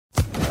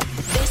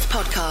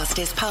podcast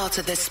is part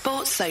of the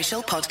Sports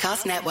Social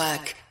Podcast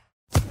Network.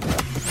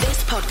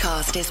 This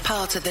podcast is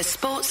part of the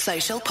Sports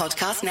Social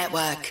Podcast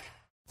Network.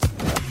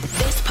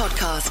 This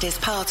podcast is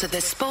part of the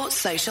Sports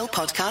Social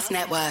Podcast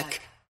Network.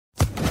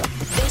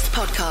 This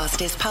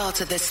podcast is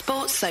part of the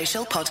Sports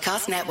Social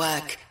Podcast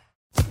Network.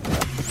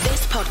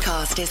 This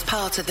podcast is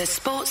part of the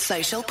Sports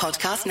Social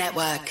Podcast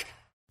Network.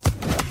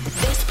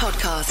 This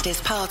podcast is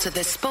part of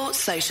the Sports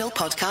Social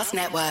Podcast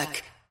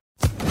Network.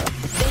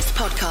 This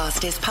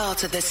podcast is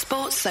part of the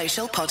Sports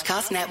Social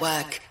Podcast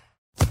Network.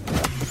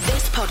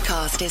 This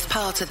podcast is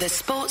part of the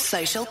Sports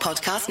Social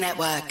Podcast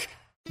Network.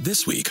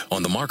 This week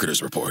on The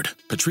Marketer's Report,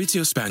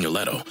 Patrizio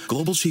Spagnoletto,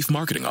 Global Chief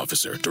Marketing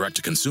Officer,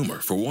 Direct-to-Consumer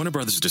for Warner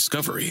Brothers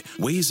Discovery,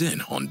 weighs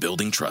in on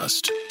building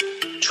trust.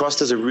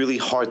 Trust is a really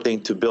hard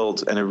thing to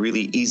build and a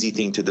really easy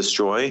thing to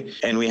destroy,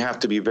 and we have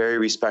to be very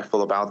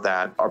respectful about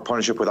that. Our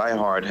partnership with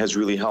iHeart has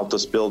really helped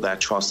us build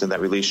that trust and that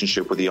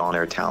relationship with the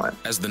on-air talent.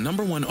 As the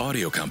 #1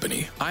 audio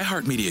company,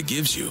 iHeartMedia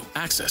gives you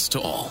access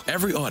to all.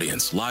 Every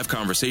audience, live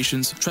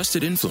conversations,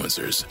 trusted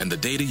influencers, and the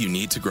data you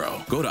need to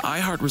grow. Go to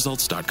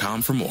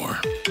iHeartResults.com for more.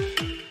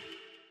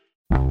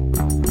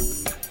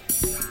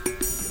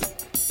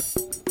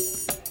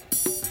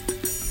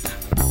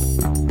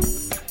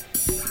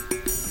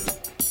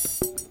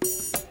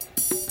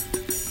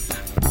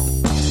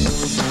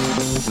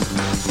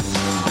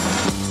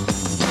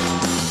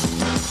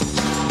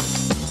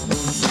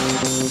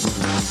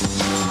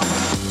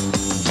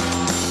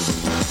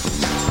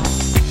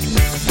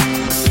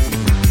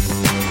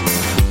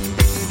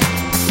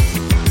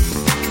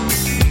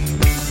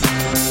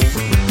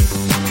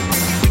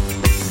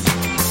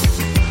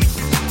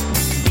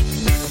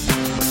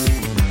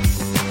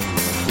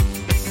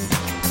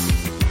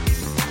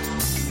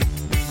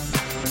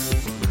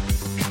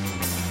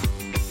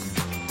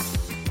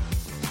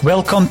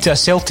 Welcome to A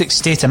Celtic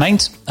State of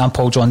Mind. I'm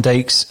Paul John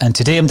Dykes, and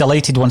today I'm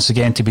delighted once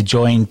again to be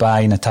joined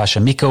by Natasha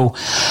Meikle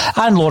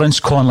and Lawrence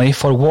Conley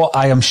for what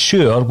I am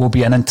sure will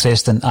be an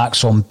interesting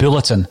ACSOM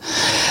Bulletin.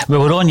 We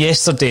were on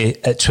yesterday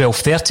at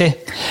 12:30,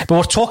 but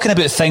we're talking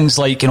about things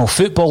like,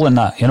 football and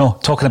that,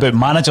 talking about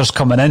managers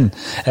coming in,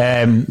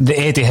 the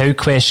Eddie Howe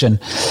question,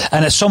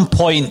 and at some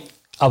point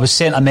I was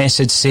sent a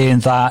message saying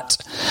that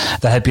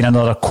there had been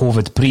another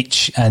COVID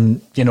breach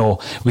and,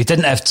 we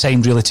didn't have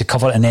time really to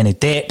cover it in any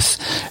depth.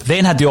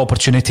 Then had the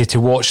opportunity to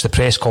watch the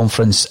press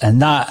conference,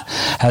 and that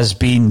has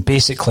been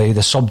basically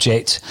the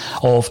subject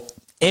of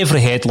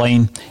every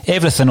headline,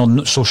 everything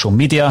on social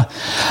media.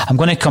 I'm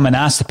going to come and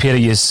ask the pair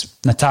of you,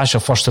 Natasha,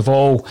 first of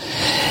all,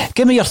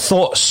 give me your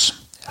thoughts,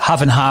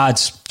 having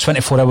had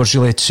 24 hours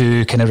really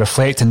to kind of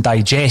reflect and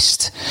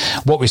digest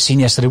what we've seen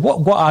yesterday.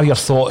 What are your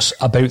thoughts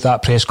about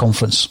that press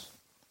conference?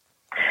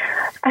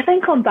 I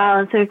think on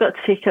balance, and we've got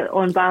to take it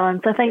on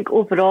balance, I think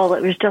overall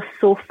it was just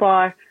so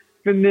far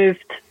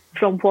removed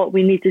from what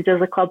we needed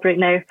as a club right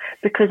now,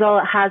 because all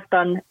it has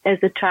done is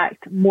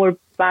attract more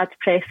bad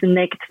press and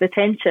negative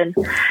attention.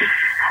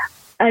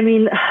 I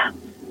mean,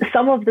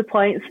 some of the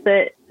points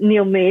that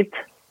Neil made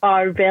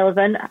are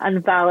relevant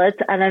and valid,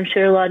 and I'm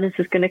sure Lawrence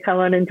is going to come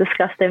on and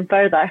discuss them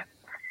further.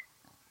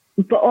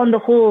 But on the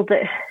whole,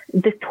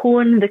 the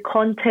tone, the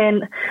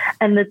content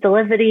and the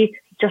delivery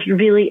just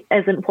really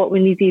isn't what we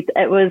needed.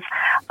 It was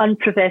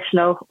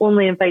unprofessional,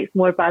 only invites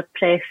more bad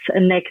press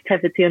and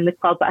negativity in the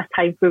club at a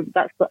time where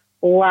that's the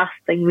last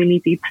thing we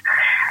needed.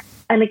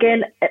 And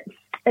again, it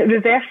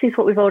reverses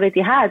what we've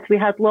already had. We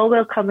had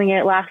Lawwell coming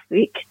out last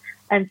week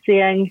and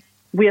saying,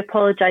 we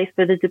apologise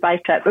for the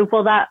Dubai trip.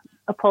 Well, that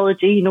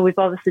apology, we've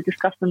obviously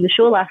discussed on the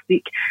show last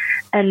week,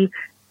 and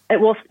it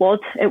was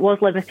flawed, it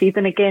was limited,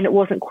 and again, it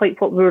wasn't quite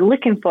what we were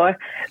looking for,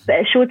 but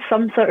it showed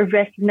some sort of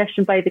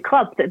recognition by the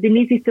club that they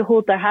needed to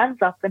hold their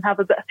hands up and have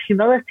a bit of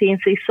humility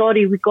and say,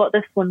 sorry, we got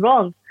this one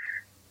wrong.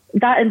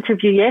 That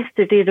interview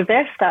yesterday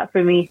reversed that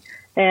for me.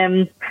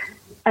 And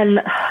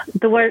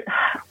the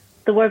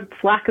words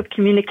lack of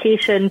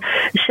communication,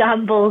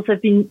 shambles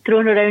have been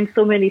thrown around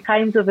so many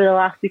times over the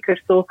last week or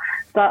so,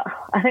 but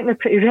I think they're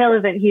pretty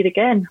relevant here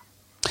again.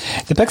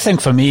 The big thing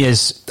for me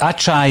is I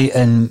try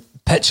and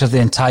picture the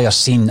entire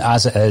scene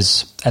as it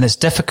is, and it's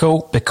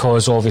difficult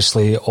because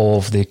obviously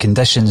of the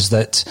conditions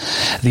that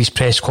these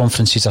press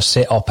conferences are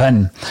set up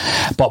in.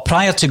 But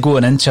prior to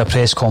going into a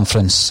press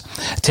conference,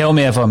 tell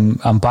me if I'm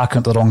barking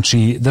up the wrong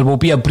tree, there will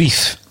be a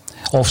brief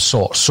of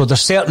sorts. So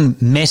there's certain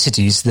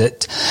messages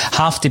that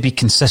have to be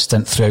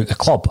consistent throughout the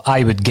club,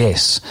 I would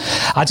guess.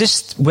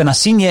 When I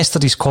seen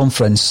yesterday's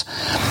conference,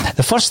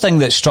 the first thing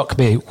that struck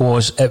me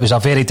was it was a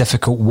very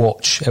difficult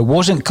watch. It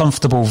wasn't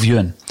comfortable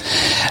viewing.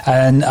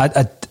 And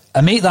I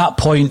make that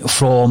point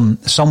from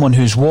someone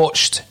who's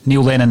watched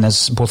Neil Lennon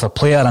as both a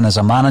player and as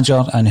a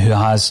manager, and who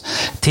has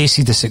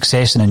tasted the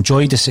success and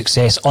enjoyed the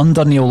success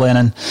under Neil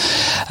Lennon,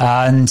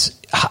 and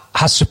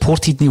has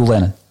supported Neil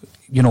Lennon,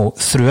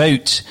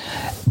 throughout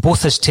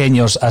both his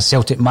tenures as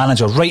Celtic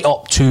manager, right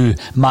up to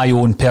my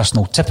own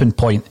personal tipping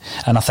point.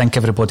 And I think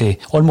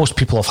almost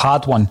people have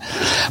had one.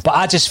 But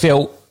I just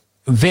felt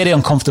very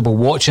uncomfortable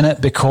watching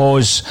it,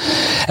 because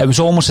it was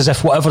almost as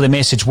if whatever the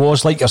message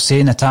was, like you're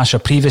saying, Natasha,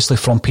 previously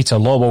from Peter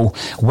Lawwell,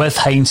 with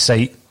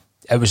hindsight,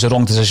 it was the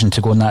wrong decision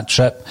to go on that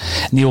trip.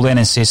 Neil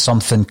Lennon says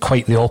something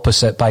quite the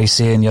opposite by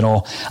saying,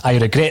 I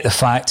regret the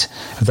fact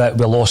that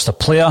we lost a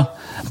player,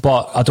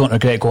 but I don't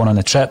regret going on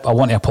the trip. I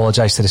want to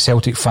apologise to the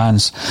Celtic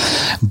fans,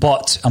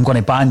 but I'm going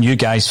to ban you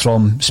guys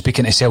from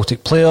speaking to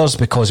Celtic players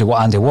because of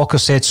what Andy Walker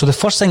said. So the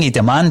first thing he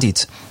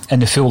demanded in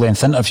the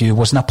full-length interview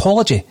was an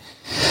apology.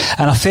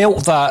 And I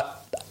felt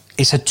that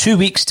he's had 2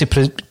 weeks to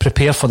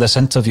prepare for this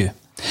interview.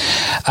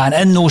 And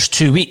in those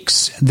 2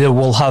 weeks, there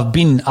will have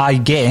been, I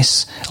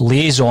guess,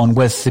 liaison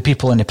with the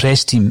people in the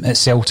press team at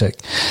Celtic.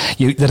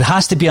 There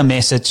has to be a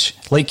message,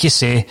 like you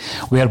say,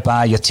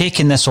 whereby you're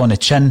taking this on the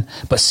chin,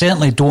 but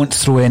certainly don't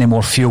throw any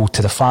more fuel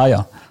to the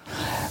fire.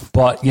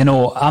 But,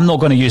 I'm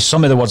not going to use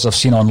some of the words I've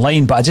seen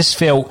online, but I just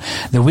felt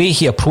the way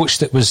he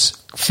approached it was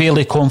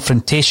fairly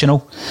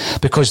confrontational,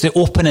 because the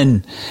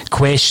opening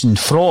question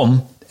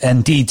from,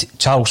 indeed,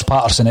 Charles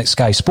Patterson at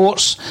Sky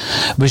Sports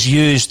was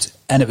used,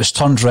 and it was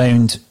turned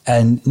round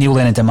and Neil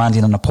Lennon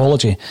demanding an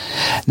apology.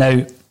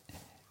 Now,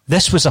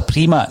 this was a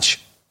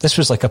pre-match. This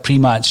was like a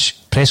pre-match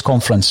press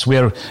conference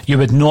where you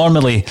would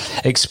normally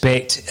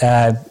expect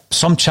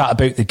some chat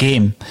about the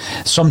game,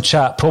 some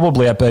chat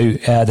probably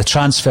about the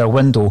transfer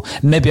window,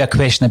 maybe a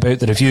question about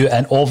the review,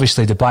 and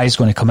obviously Dubai's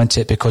going to come into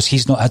it because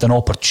he's not had an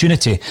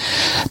opportunity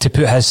to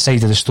put his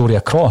side of the story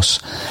across.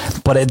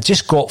 But it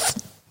just got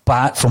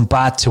from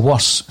bad to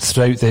worse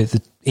throughout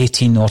the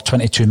 18 or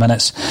 22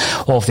 minutes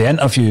of the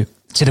interview,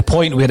 to the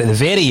point where at the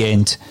very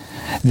end,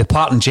 the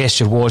parting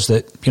gesture was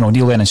that,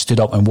 Neil Lennon stood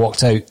up and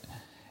walked out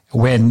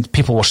when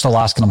people were still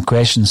asking him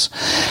questions.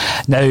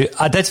 Now,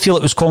 I did feel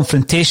it was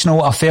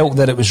confrontational. I felt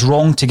that it was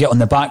wrong to get on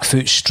the back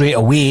foot straight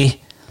away.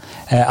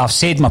 I've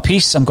said my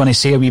piece. I'm going to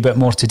say a wee bit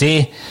more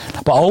today.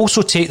 But I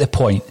also take the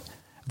point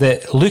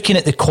that looking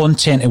at the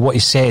content of what he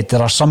said,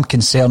 there are some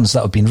concerns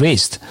that have been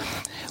raised.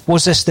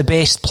 Was this the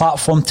best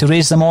platform to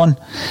raise them on?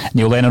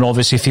 Neil Lennon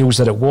obviously feels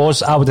that it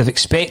was. I would have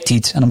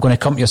expected, and I'm going to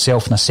come to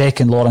yourself in a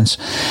second, Lawrence,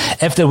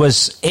 if there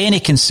was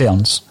any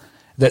concerns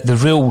that the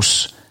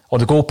rules or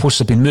the goalposts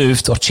have been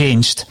moved or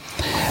changed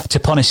to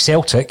punish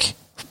Celtic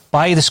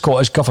by the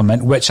Scottish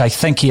Government, which I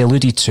think he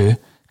alluded to,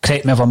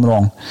 correct me if I'm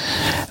wrong,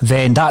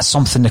 then that's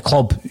something the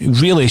club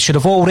really should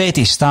have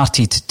already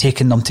started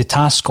taking them to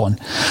task on.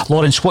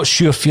 Lawrence, what's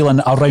your feeling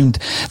around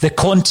the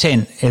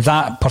content of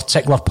that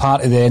particular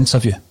part of the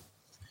interview?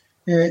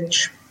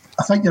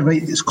 I think you're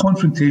right. It's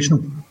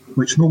confrontational,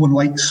 which no one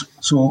likes.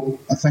 So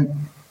I think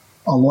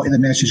a lot of the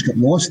message got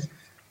lost.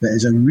 But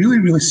it's a really,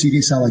 really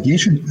serious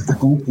allegation if the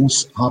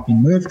goalposts have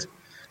been moved.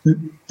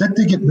 Did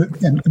they get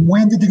moved? And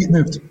when did they get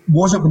moved?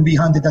 Was it when we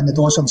handed in the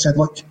dossier and said,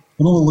 look,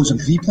 we're only losing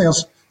 3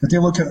 players? Did they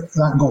look at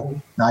that and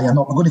go, nah, you're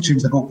not, we're going to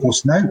change the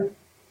goalposts now.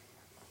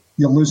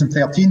 You're losing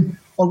 13.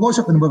 Or was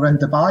it when we were in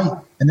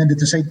Dubai and then they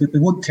decided that we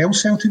won't tell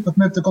Celtic we've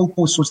moved the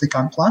goalposts so they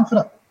can't plan for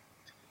it?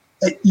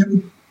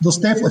 There's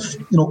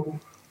definitely,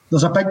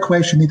 there's a big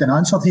question needing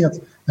answered here.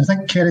 And I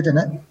think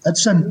Sheridan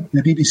Idson,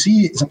 the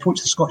BBC, has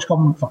approached the Scottish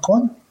Government for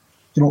comment.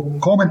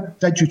 Comment,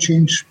 did you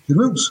change the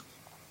rules?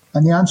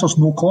 And the answer's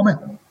no comment.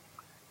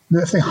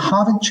 Now, if they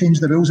haven't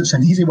changed the rules, it's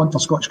an easy one for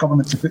Scottish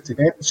Government to put to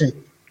bed and say,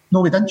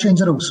 no, we didn't change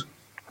the rules.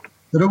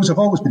 The rules have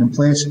always been in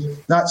place.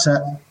 That's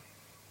it.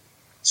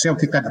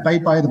 Celtic didn't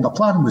abide by them. The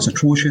planning was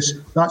atrocious.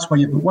 That's why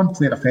you've got 1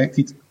 player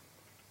affected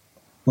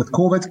with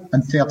COVID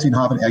and 13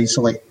 having to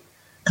isolate.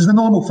 Because the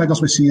normal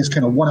figures we see is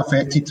kind of 1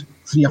 affected,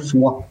 3 or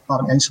 4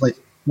 having to isolate.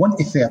 1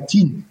 to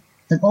 13.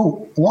 And a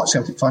lot of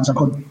Celtic fans are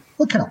going,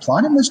 what kind of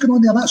planning was going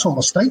on there? That's all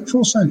the strike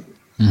force out.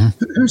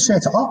 Mm-hmm. Who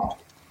set it up?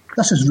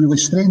 This is really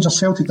strange. Are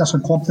Celtic this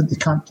incompetent? They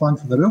can't plan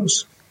for the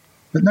rules.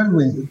 But now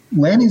with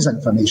Lenny's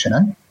information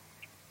in,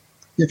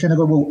 you kind of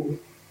go, well,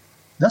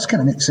 this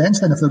kind of makes sense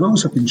then. If the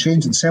rules have been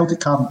changed and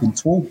Celtic haven't been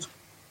told,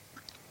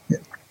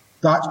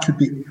 that could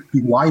be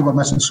why we're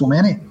missing so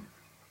many.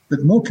 But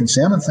the more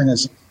concerning thing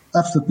is,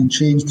 if they've been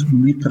changed,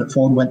 when we put it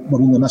forward,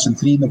 we're only missing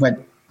 3, and they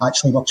went,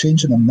 actually, we're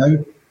changing them now.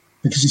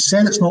 Because he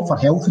said it's not for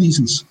health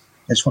reasons,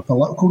 it's for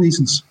political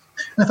reasons.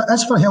 And if it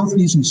is for health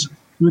reasons,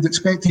 we would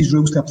expect these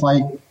rules to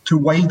apply to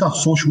wider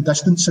social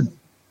distancing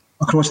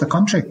across the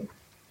country.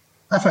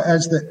 If it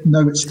is that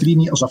now it's 3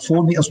 metres or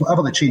 4 metres,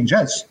 whatever the change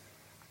is,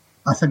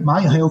 I think my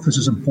health is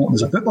as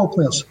important as a football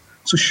player's.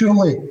 So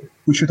surely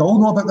we should all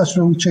know about this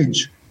rule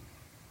change,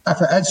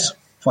 if it is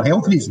for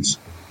health reasons.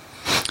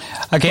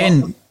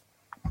 Again,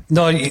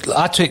 no,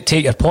 I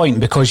take your point,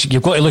 because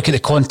you've got to look at the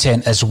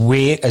content as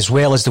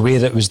well as the way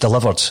that it was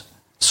delivered.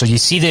 So you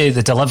see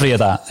the delivery of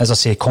that, as I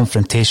say,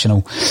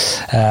 confrontational,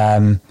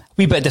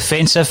 wee bit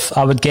defensive,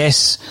 I would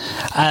guess.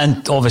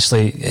 And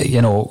obviously,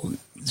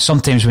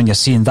 sometimes when you're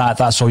seeing that,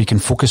 that's all you can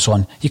focus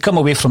on. You come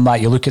away from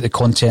that, you look at the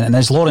content, and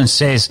as Lawrence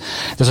says,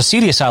 there's a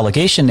serious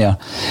allegation there.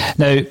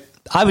 Now,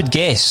 I would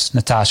guess,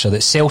 Natasha,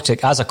 that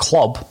Celtic as a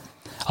club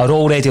are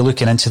already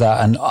looking into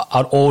that and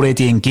are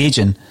already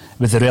engaging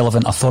with the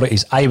relevant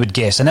authorities, I would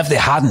guess. And if they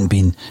hadn't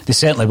been, they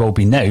certainly will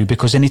be now,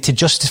 because they need to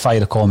justify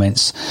the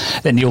comments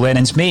that Neil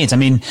Lennon's made. I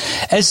mean,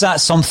 is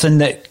that something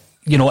that,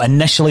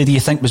 initially do you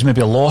think was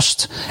maybe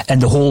lost in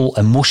the whole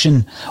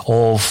emotion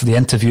of the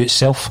interview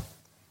itself?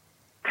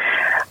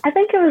 I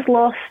think it was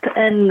lost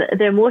in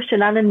the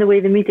emotion and in the way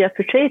the media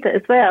portrayed it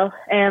as well.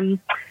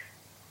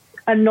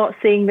 I'm not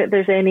saying that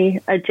there's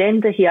any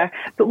agenda here,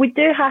 but we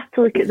do have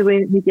to look at the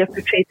way the media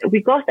portrayed it.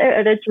 We got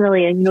it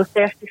originally in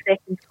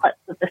 30-second clips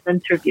of this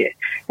interview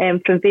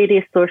from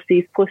various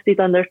sources posted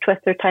on their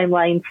Twitter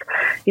timelines,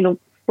 split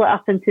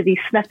up into these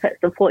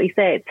snippets of what he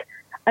said.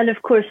 And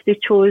of course, they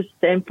chose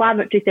the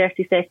inflammatory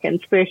 30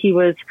 seconds where he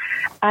was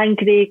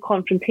angry,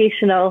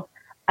 confrontational,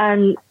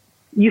 and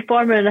you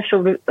form an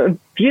initial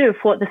view of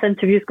what this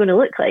interview is going to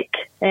look like.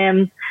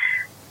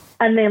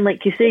 And then,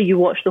 like you say, you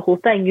watch the whole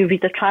thing, you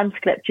read the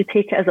transcript, you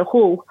take it as a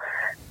whole,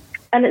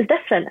 and it's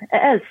different.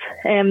 It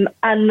is.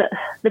 And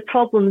the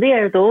problem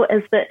there, though,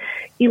 is that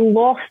he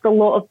lost a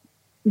lot of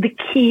the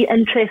key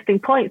interesting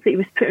points that he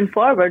was putting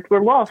forward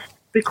were lost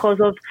because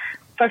of,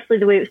 firstly,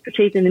 the way it was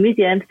portrayed in the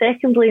media, and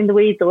secondly, in the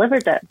way he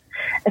delivered it.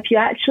 If you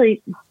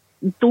actually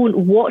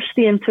don't watch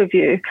the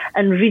interview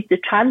and read the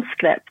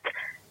transcript,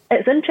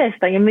 it's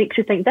interesting and makes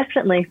you think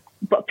differently.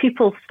 But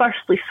people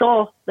firstly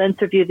saw the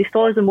interview, they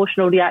saw his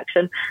emotional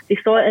reaction, they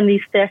saw it in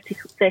these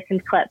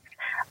 30-second clips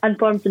and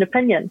formed an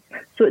opinion.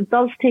 So it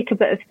does take a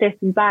bit of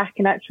stepping back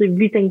and actually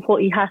reading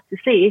what he has to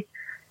say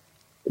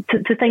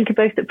to think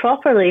about it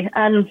properly.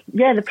 And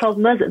yeah, the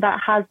problem is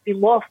that has been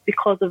lost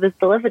because of his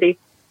delivery.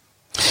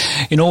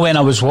 When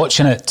I was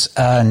watching it,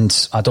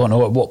 and I don't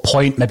know at what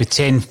point, maybe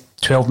 10,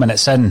 12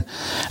 minutes in,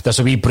 there's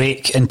a wee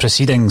break in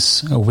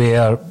proceedings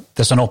where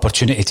there's an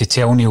opportunity to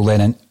tell Neil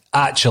Lennon,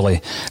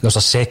 actually, there's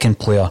a second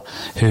player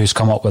who's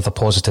come up with a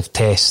positive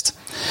test.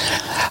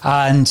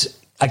 And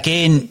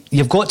again,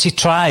 you've got to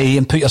try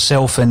and put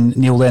yourself in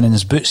Neil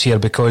Lennon's boots here,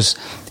 because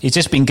he's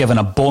just been given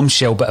a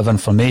bombshell bit of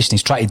information.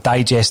 He's trying to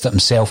digest it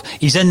himself.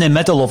 He's in the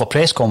middle of a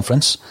press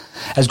conference.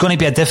 It's going to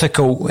be a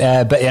difficult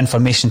bit of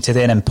information to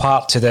then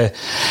impart to the,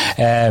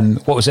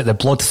 the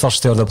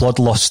bloodthirsty or the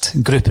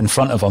bloodlust group in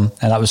front of him,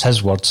 and that was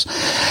his words.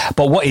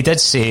 But what he did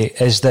say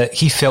is that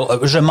he felt it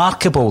was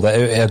remarkable that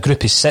out of a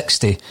group of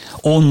 60,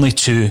 only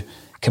 2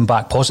 came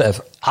back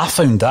positive. I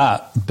found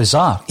that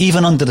bizarre,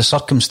 even under the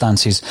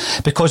circumstances,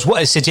 because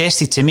what it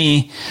suggested to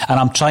me, and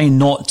I'm trying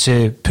not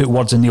to put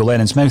words in Neil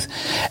Lennon's mouth,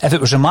 if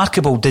it was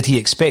remarkable, did he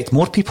expect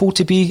more people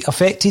to be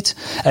affected?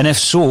 And if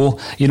so,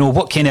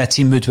 what kind of a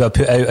team would we have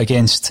put out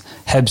against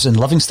Hibs and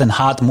Livingston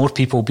had more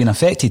people been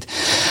affected?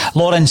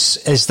 Lawrence,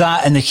 is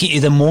that in the heat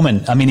of the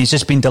moment? I mean, he's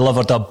just been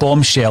delivered a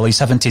bombshell. He's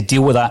having to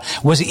deal with that.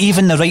 Was it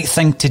even the right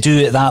thing to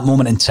do at that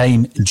moment in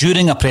time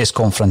during a press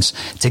conference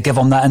to give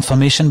him that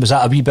information? Was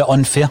that a wee bit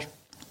unfair?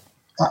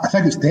 I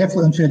think it's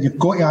definitely unfair. You've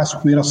got to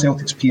ask where are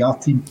Celtic's PR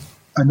team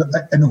and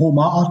the whole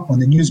matter on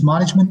the news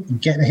management and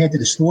getting ahead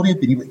of the story,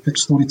 being able to put the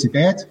story to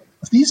bed.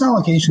 If these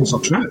allegations are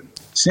true,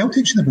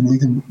 Celtic should have been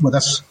leading with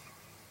this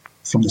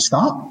from the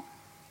start.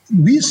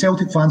 We as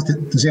Celtic fans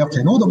deserve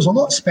to know there was a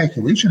lot of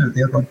speculation out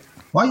there going,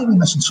 why are we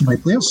missing so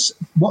many players?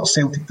 What's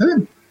Celtic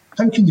doing?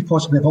 How can you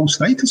possibly have all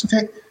strikers? In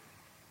fact,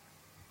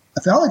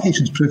 if the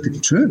allegations prove to be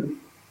true,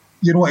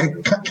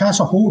 it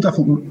casts a whole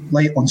different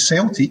light on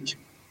Celtic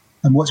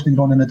and what's been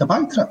running in the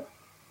Dubai trip.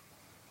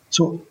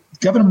 So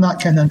giving him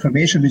that kind of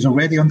information, he's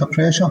already under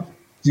pressure.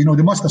 They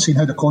must have seen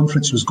how the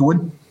conference was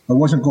going. It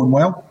wasn't going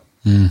well.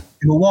 You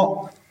know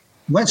what?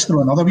 Let's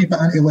throw another wee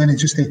bit into Lennon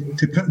just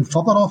to put him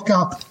further off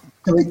guard.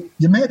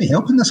 You might be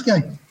helping this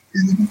guy.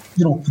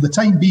 For the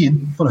time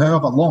being, for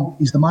however long,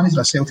 he's the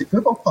manager of Celtic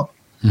Football Club.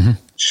 Mm-hmm.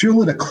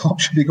 Surely the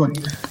club should be going,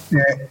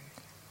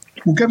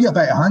 we'll give you a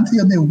bit of hand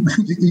here, Neil.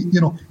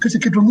 Because they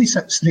could release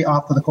it straight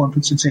after the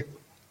conference and say,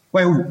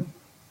 well,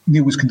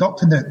 Neil was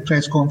conducting the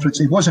press conference,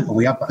 he wasn't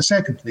aware, but a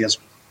second player's.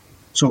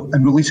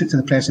 And release it to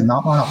the press in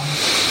that manner,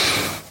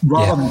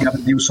 rather than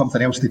giving Neil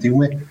something else to deal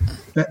with.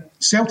 But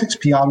Celtic's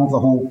PR over the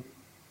whole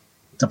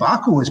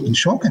debacle has been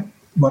shocking.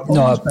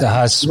 No, it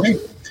has.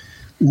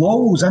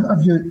 Lawwell's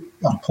interview,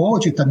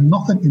 apology, did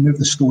nothing to move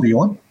the story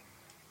on.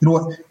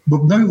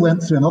 We've now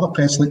learnt through another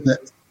press leak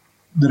that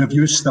the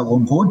review's still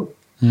ongoing.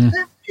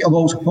 Peter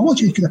Lawwell's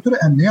apology, he could have put it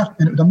in there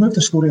and it would have moved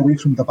the story away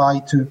from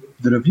Dubai to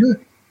the review.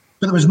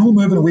 But there was no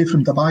moving away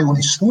from Dubai on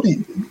his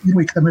story. He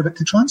could have moved it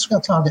to transfer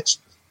targets.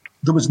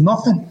 There was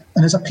nothing.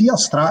 And as a PR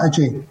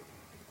strategy,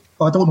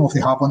 I don't know if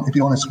they have one, to be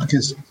honest,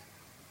 because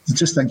they're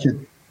just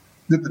thinking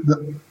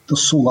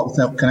there's so little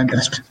that can into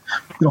this.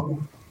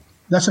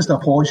 This is the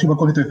apology we're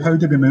going to do. How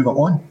do we move it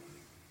on?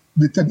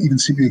 They didn't even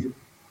seem to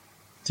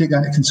take that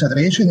into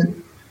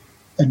consideration.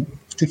 And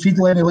to feed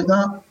Lenny like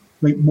that,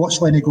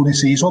 what's Lenny going to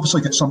say? He's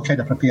obviously got some kind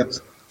of prepared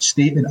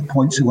statement at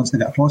points he wants to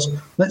get across.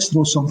 Let's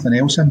throw something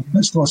else in.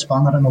 Let's throw a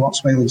spanner in the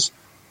works while he's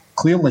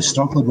clearly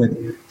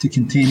struggling to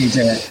contain his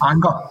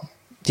anger.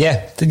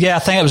 Yeah, I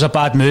think it was a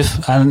bad move,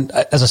 and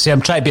as I say,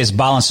 I'm trying to be as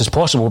balanced as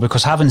possible,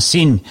 because having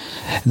seen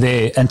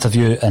the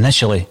interview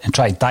initially and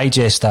try to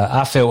digest that,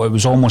 I felt it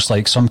was almost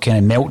like some kind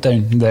of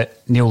meltdown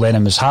that Neil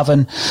Lennon was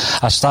having.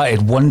 I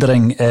started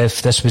wondering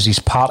if this was his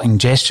parting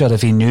gesture,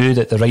 if he knew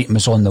that the writing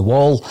was on the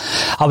wall.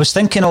 I was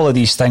thinking all of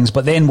these things,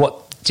 but then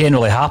what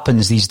generally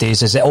happens these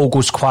days is it all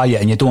goes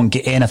quiet and you don't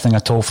get anything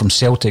at all from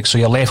Celtic, so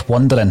you're left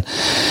wondering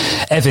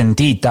if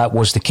indeed that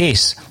was the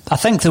case. I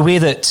think the way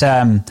that,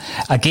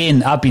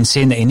 again, I've been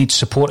saying that he needs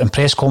support in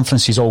press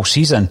conferences all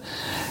season,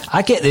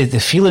 I get the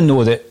feeling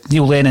though that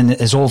Neil Lennon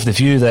is of the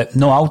view that,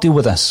 no, I'll deal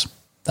with this.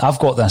 I've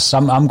got this.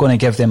 I'm going to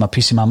give them a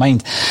piece of my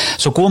mind.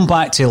 So going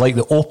back to like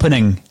the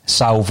opening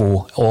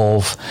salvo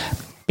of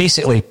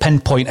basically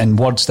pinpointing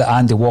words that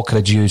Andy Walker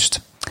had used.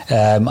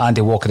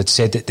 Andy Walker had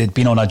said that they'd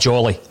been on a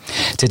jolly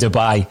to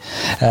Dubai.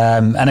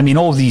 And I mean,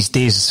 all these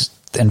days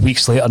and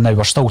weeks later now,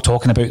 we're still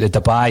talking about the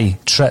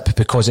Dubai trip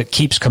because it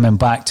keeps coming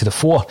back to the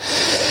fore.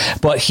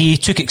 But he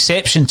took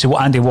exception to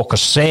what Andy Walker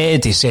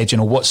said. He said,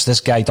 what's this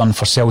guy done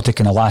for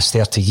Celtic in the last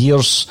 30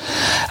 years?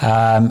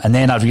 And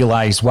then I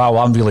realised, wow,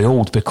 I'm really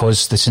old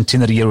because the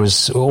centenary year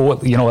was,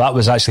 that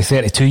was actually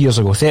 33 years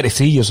ago.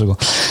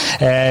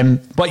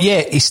 But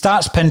yeah, he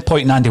starts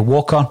pinpointing Andy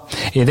Walker.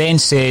 He then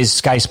says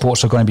Sky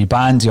Sports are going to be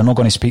banned. You're not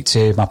going to speak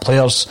to my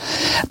players.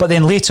 But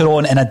then later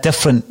on in a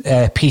different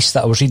piece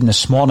that I was reading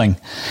this morning,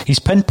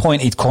 he's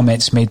pinpointed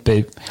comments made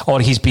by, or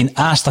he's been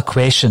asked a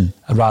question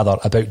rather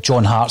about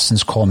John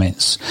Hartson's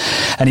comments,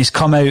 and he's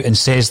come out and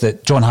says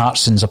that John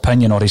Hartson's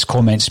opinion or his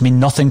comments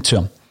mean nothing to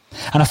him.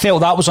 And I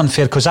felt that was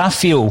unfair because I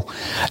feel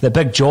that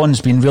Big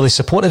John's been really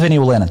supportive of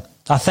Neil Lennon.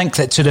 I think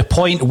that to the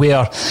point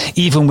where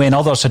even when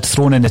others had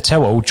thrown in the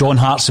towel, John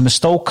Hartson was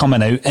still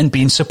coming out and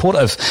being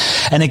supportive.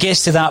 And it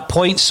gets to that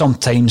point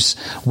sometimes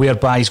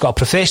whereby he's got a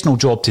professional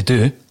job to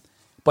do,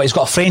 but he's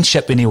got a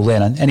friendship with Neil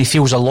Lennon and he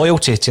feels a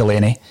loyalty to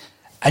Lenny.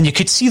 And you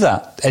could see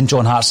that in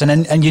John Hartson,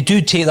 and you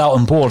do take that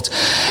on board.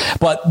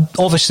 But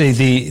obviously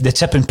the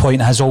tipping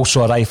point has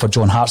also arrived for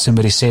John Hartson,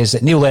 where he says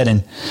that Neil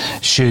Lennon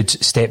should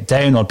step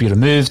down or be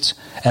removed.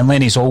 And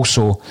Lenny's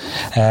also,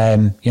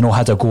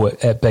 had a go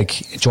at Big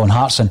John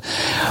Hartson.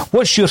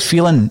 What's your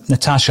feeling,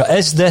 Natasha?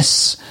 Is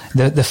this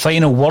the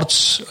final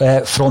words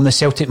from the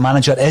Celtic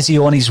manager? Is he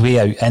on his way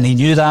out? And he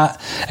knew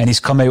that, and he's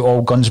come out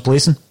all guns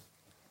blazing?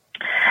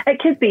 It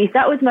could be.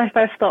 That was my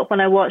first thought when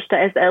I watched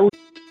it.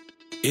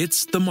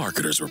 It's the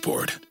Marketer's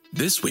Report.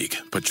 This week,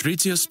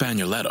 Patrizia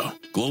Spagnoletto,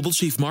 Global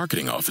Chief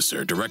Marketing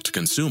Officer,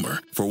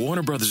 Direct-to-Consumer for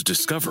Warner Brothers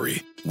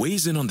Discovery,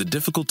 weighs in on the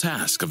difficult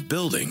task of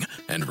building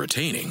and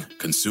retaining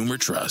consumer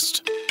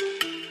trust.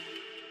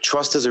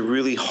 Trust is a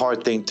really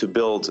hard thing to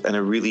build and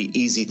a really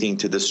easy thing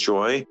to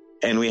destroy,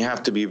 and we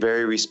have to be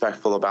very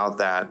respectful about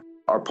that.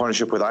 Our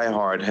partnership with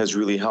iHeart has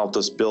really helped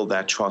us build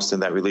that trust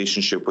and that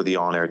relationship with the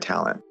on-air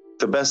talent.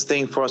 The best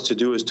thing for us to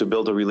do is to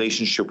build a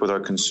relationship with our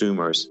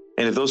consumers.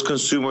 And if those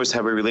consumers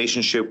have a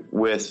relationship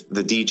with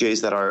the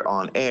DJs that are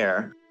on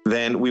air,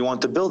 then we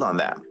want to build on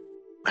that.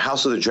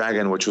 House of the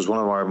Dragon, which was one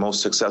of our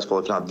most successful,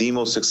 if not the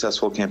most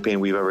successful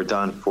campaign we've ever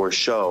done for a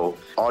show,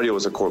 audio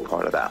was a core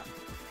part of that.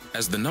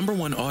 As the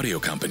 #1 audio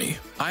company,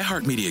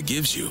 iHeartMedia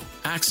gives you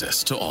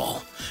access to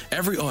all.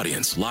 Every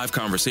audience, live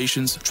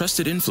conversations,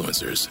 trusted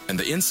influencers, and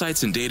the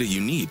insights and data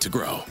you need to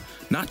grow.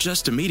 Not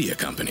just a media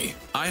company,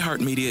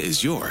 iHeartMedia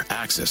is your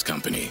access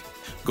company.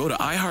 Go to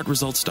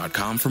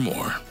iHeartResults.com for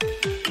more.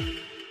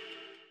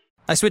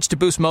 I switched to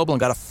Boost Mobile and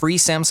got a free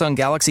Samsung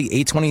Galaxy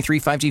A23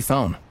 5G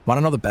phone. Want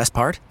to know the best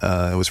part?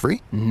 It was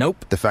free?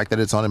 Nope. The fact that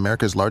it's on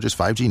America's largest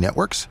 5G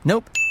networks?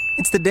 Nope.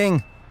 It's the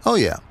ding. Oh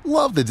yeah,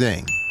 love the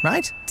ding.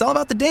 Right? It's all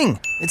about the ding.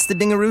 It's the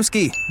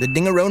dingarooski, the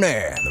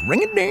dingaroner, the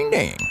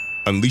ring-a-ding-ding.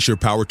 Unleash your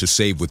power to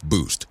save with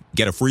Boost.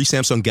 Get a free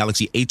Samsung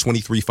Galaxy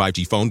A23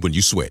 5G phone when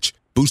you switch.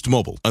 Boost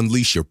Mobile.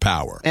 Unleash your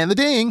power. And the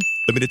ding.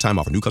 Limited time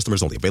offer. New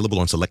customers only. Available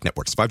on select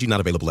networks. 5G not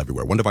available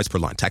everywhere. One device per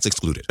line. Tax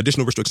excluded.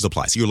 Additional restrictions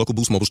apply. See your local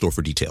Boost Mobile store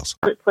for details.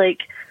 It's like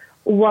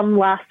one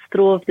last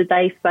throw of the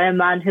dice by a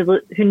man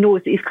who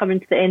knows that he's coming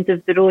to the end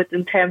of the road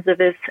in terms of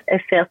his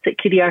Celtic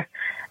career.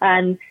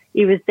 And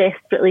he was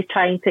desperately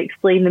trying to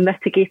explain the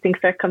mitigating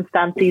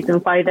circumstances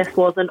and why this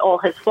wasn't all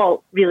his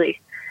fault, really.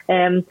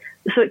 So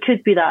it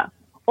could be that.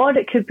 Or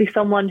it could be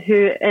someone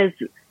who is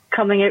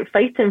coming out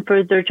fighting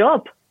for their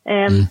job.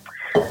 I'm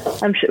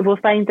sure we'll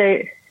find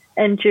out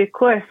in due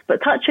course.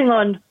 But touching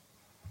on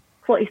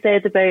what he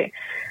said about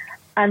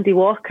Andy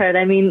Walker,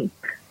 I mean,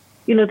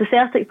 the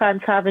Celtic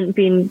fans haven't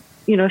been,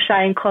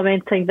 shy in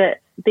commenting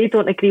that they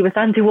don't agree with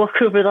Andy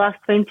Walker over the last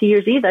 20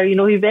 years either. He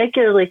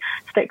regularly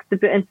sticks the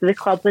boot into the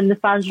club and the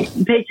fans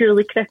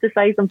regularly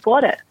criticise him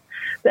for it.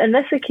 But in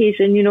this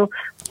occasion,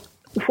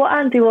 what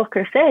Andy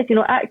Walker said,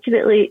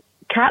 accurately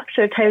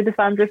captured how the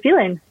fans are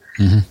feeling.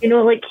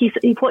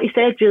 Mm-hmm. What he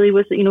said really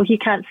was that, he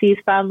can't see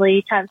his family,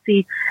 he can't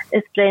see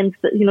his friends,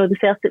 that, the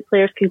Celtic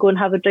players can go and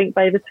have a drink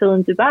by the pool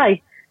in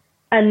Dubai.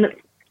 And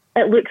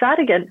it looks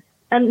arrogant.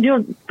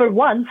 And, for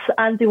once,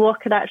 Andy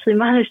Walker actually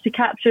managed to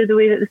capture the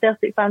way that the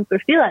Celtic fans were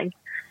feeling.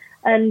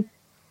 And,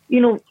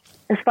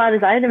 as far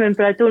as I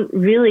remember, I don't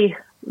really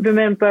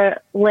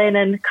remember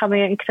Lennon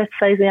coming out and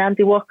criticising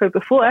Andy Walker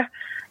before,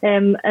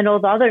 and all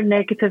the other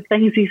negative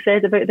things he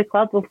said about the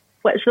club, of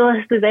which the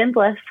list is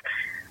endless.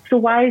 So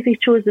why has he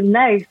chosen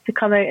now to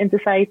come out and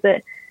decide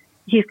that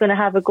he's going to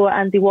have a go at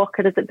Andy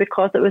Walker? Is it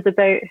because it was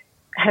about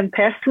him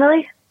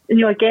personally?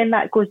 Again,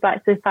 that goes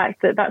back to the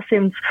fact that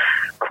seems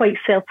quite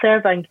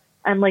self-serving.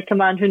 and like a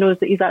man who knows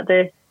that he's at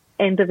the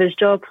end of his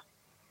job.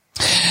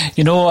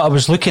 You know, I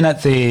was looking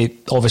at the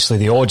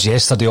odds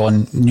yesterday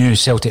on new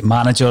Celtic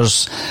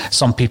managers.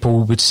 Some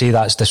people would say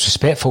that's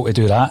disrespectful to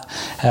do that.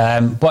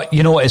 But,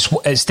 you know,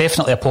 it's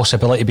definitely a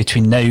possibility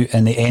between now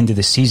and the end of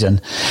the season.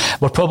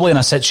 We're probably in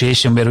a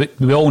situation where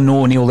we all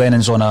know Neil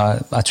Lennon's on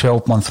a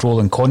 12-month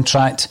rolling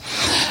contract.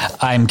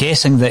 I'm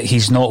guessing that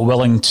he's not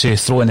willing to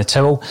throw in the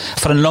towel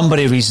for a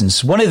number of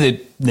reasons. One of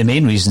the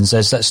main reasons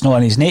is that's not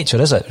in his nature,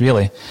 is it,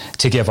 really,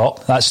 to give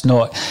up? That's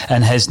not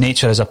in his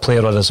nature as a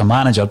player or as a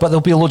manager. But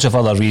there'll be loads of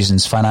other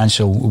reasons.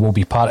 Financial will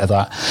be part of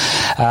that.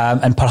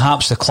 And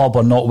perhaps the club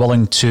are not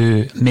willing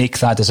to make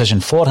that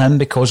decision for him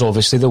because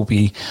obviously there'll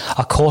be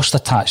a cost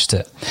attached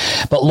to it.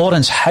 But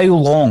Lawrence, how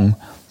long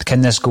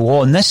can this go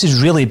on? This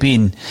has really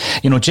been,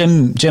 you know,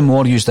 Jim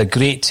Moore used a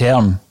great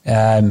term,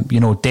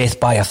 death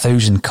by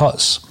 1,000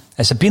 cuts.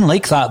 It's been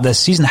like that this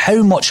season.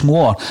 How much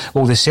more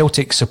will the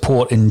Celtic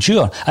support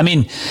endure? I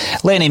mean,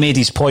 Lenny made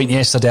his point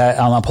yesterday.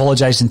 I'm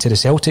apologising to the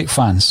Celtic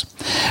fans.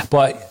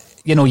 But,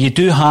 you know, you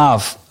do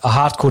have a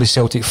hardcore of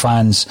Celtic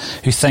fans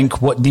who think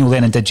what Neil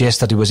Lennon did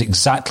yesterday was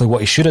exactly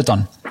what he should have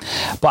done.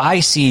 But I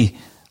see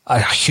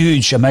a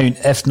huge amount,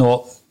 if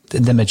not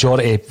the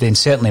majority, then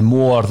certainly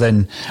more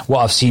than what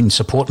I've seen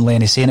supporting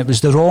Lenny, saying it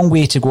was the wrong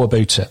way to go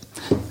about it.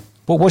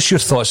 But what's your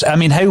thoughts? I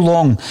mean, how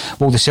long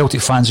will the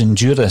Celtic fans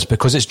endure this?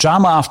 Because it's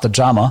drama after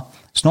drama.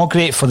 It's not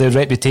great for the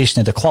reputation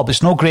of the club.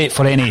 It's not great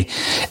for any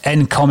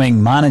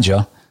incoming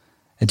manager.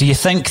 Do you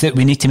think that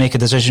we need to make a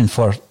decision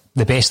for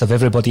the best of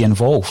everybody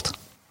involved?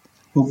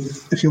 Well,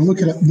 if you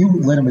look at it, Neil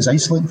Lennon was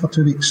isolating for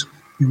 2 weeks.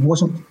 He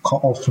wasn't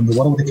cut off from the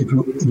world. He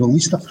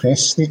released a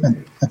press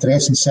statement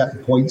addressing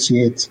certain points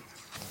he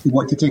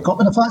wanted to take up.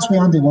 And if that's with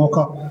Andy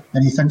Walker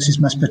and he thinks he's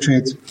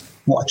misportrayed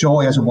what a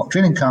joy is and what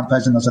training camp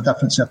is and there's a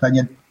difference of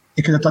opinion,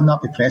 he could have done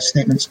that with press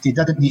statements. He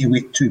didn't need to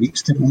wait 2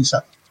 weeks to release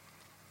it.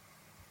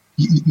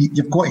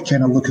 You've got to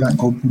kind of look at that and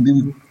go,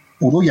 really,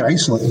 although you're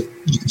isolated,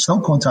 you can still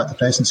contact the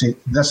press and say,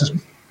 this is,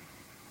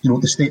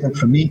 the statement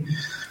from me.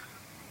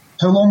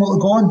 How long will it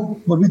go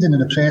on? We're reading in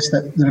the press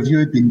that the review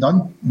had been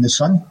done in the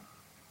Sun.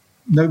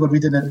 Now we're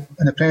reading in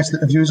the press that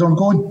the review is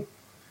ongoing.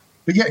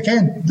 But yet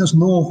again, there's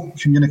no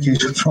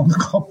communication from the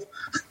club.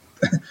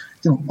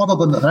 Other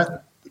than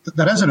that,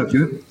 there is a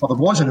review, or there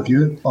was a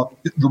review, or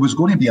there was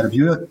going to be a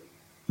review.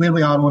 Where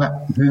we are on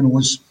it, who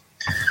knows?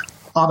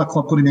 Are the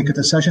club going to make a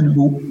decision?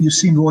 Well, you've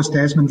seen Rose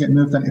Desmond get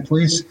moved into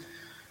place.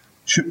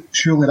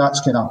 Surely that's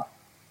kind of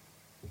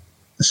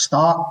the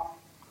start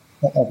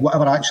of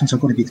whatever actions are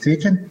going to be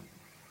taken.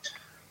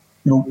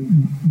 I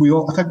think we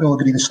all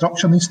agree the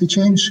structure needs to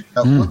change.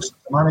 The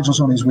manager's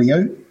on his way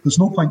out. There's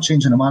no point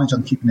changing the manager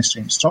and keeping the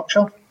same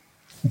structure.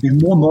 It'd be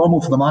more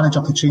normal for the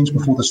manager to change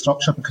before the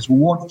structure because we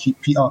want to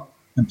keep Peter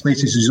in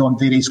places he's on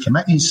various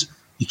committees.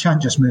 You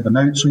can't just move him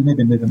out, so he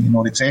maybe move him to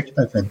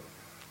non-executive and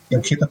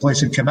he'll keep the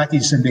place in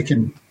committees and they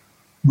can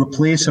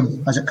replace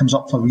him as it comes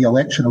up for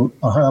re-election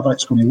or however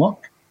it's going to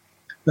work.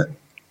 But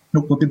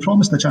we've been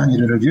promised the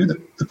January review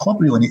that the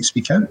club really needs to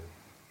speak out.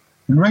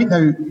 And right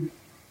now,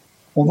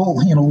 although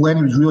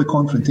Lenny was really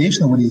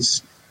confrontational when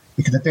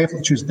he could have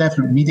definitely choose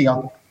different media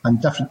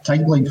and different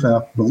timeline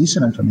for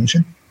releasing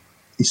information,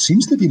 he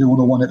seems to be the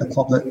only one at the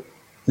club that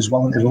is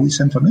willing to release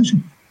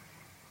information.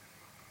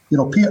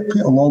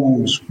 Peter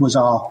Lawwell's was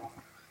a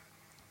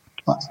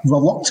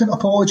reluctant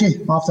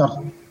apology after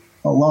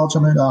a large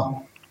amount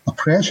of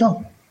pressure,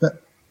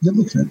 but you're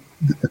looking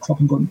at the club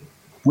and going,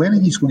 when are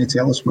you going to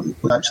tell us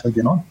what's actually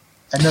going on?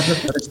 And there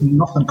is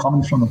nothing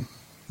coming from them.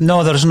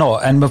 No, there's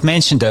not. And we've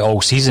mentioned it all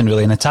season,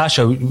 really.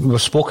 Natasha,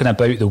 we've spoken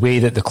about the way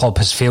that the club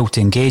has failed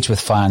to engage with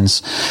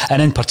fans.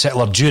 And in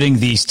particular, during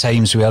these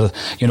times where,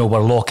 we're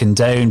locking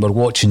down, we're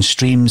watching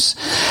streams.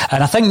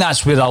 And I think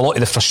that's where a lot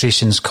of the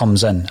frustrations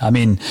comes in. I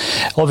mean,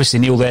 obviously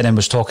Neil Lennon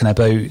was talking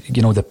about,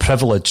 the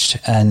privilege,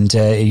 and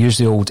he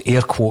used the old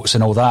air quotes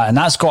and all that. And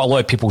that's got a lot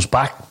of people's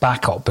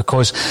back up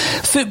because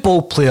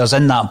football players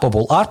in that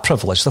bubble are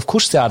privileged. Of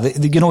course they are.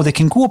 They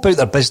can go about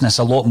their business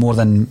a lot more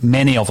than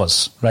many of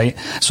us, right?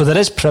 So there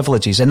is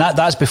privileges, and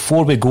that's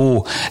before we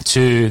go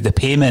to the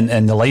payment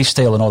and the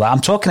lifestyle and all that.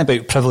 I'm talking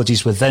about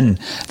privileges within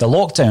the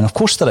lockdown. Of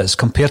course there is,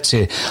 compared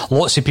to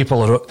lots of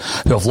people who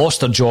have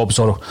lost their jobs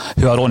or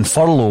who are on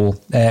furlough,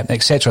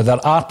 etc.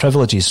 There are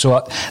privileges. So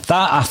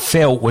that I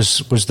felt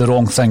was the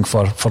wrong thing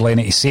for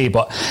Lenny to say.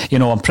 But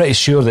I'm pretty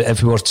sure that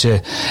if we were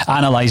to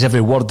analyse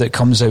every word that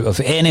comes out of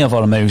any of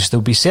our mouths,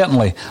 there'll be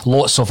certainly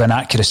lots of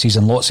inaccuracies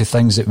and lots of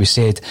things that we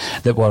said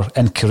that were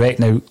incorrect.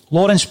 Now,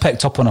 Lawrence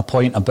picked up on a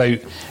point about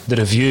the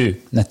review,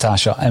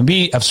 Natasha, and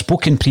we have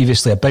spoken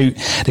previously about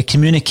the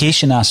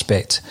communication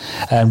aspect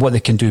and what they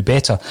can do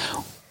better.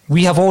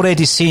 We have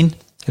already seen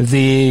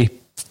the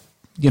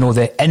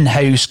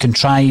in-house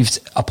contrived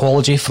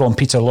apology from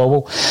Peter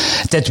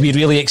Lawwell. Did we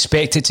really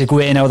expect it to go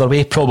any other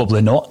way?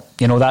 Probably not.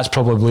 You know, that's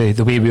probably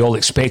the way we all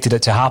expected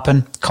it to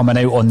happen, coming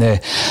out on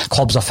the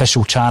club's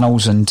official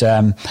channels, and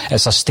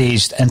it's a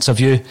staged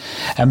interview,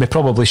 and we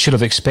probably should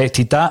have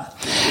expected that.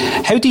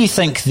 How do you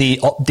think the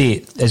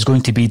update is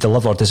going to be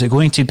delivered? Is it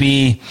going to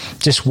be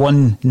just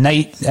one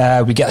night,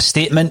 we get a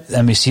statement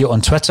and we see it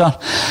on Twitter,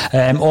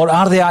 or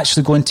are they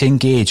actually going to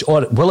engage,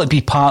 or will it be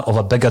part of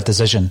a bigger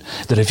decision?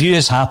 The review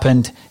has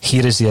happened,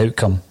 here is the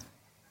outcome.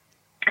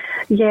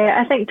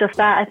 Yeah, I think just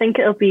that. I think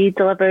it'll be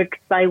delivered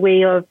by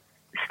way of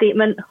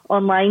statement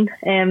online.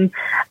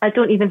 I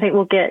don't even think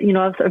we'll get, a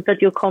sort of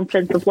video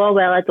conference of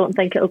Lawwell. I don't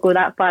think it'll go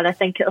that far. I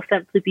think it'll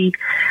simply be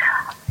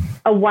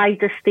a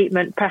wider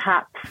statement,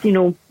 perhaps,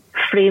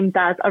 framed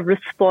as a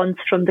response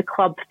from the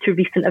club to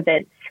recent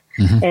events.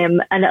 Mm-hmm.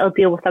 And it'll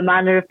deal with a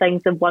manner of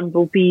things, and one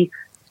will be,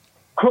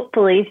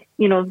 hopefully,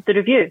 the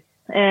review.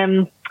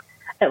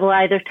 It will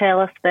either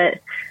tell us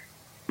that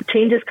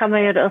change is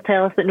coming, or it'll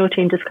tell us that no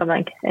change is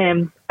coming.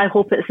 I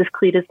hope it's as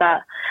clear as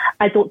that.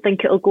 I don't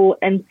think it'll go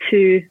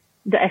into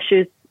the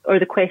issues or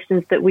the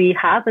questions that we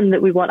have and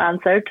that we want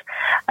answered.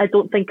 I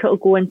don't think it'll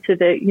go into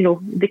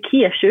the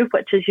key issue,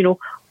 which is,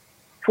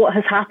 what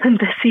has happened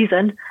this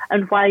season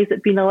and why has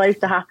it been allowed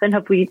to happen?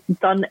 Have we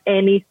done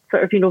any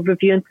sort of,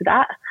 review into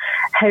that?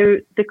 How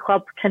the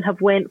club can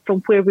have went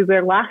from where we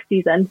were last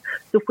season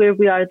to where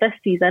we are this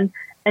season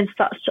in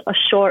such a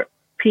short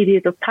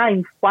period of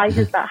time. Why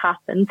has that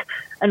happened?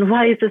 And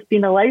why has this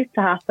been allowed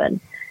to happen?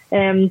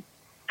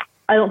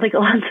 I don't think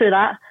it'll answer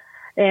that.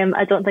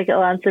 I don't think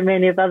it'll answer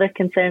many of the other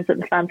concerns that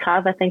the fans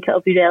have. I think it'll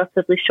be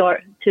relatively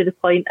short, to the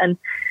point,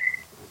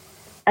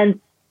 and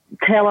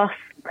tell us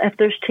if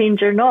there's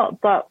change or not.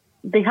 But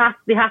they have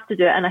to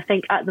do it, and I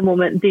think at the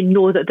moment they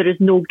know that there is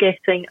no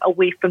getting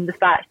away from the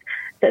fact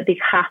that they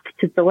have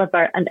to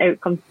deliver an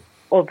outcome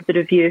of the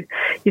review.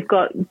 You've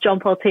got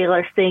John Paul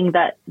Taylor saying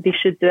that they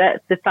should do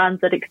it. The fans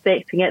are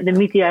expecting it. The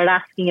media are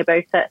asking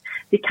about it.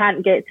 They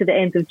can't get to the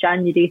end of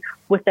January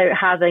without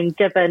having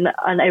given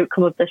an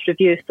outcome of this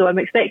review. So I'm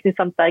expecting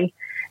something.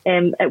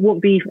 It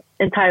won't be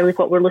entirely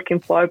what we're looking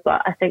for,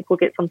 but I think we'll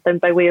get something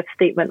by way of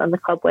statement on the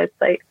club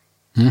website.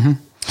 Mm-hmm.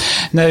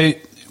 Now,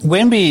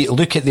 when we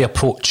look at the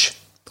approach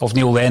of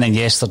Neil Lennon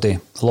yesterday,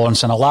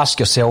 Lawrence, and I'll ask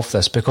yourself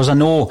this, because I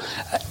know,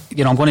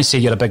 I'm going to say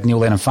you're a big Neil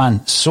Lennon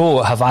fan.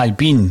 So have I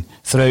been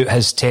throughout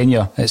his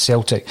tenure at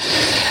Celtic.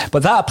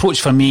 But that approach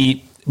for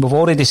me, we've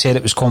already said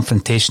it was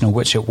confrontational,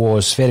 which it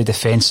was, very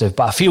defensive.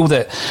 But I feel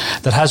that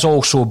there has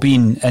also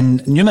been,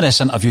 in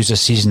numerous interviews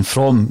this season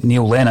from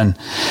Neil Lennon,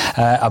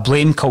 a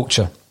blame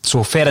culture. So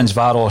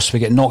Ferencvaros, we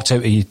get knocked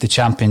out of the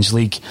Champions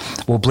League,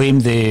 we'll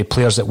blame the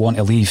players that want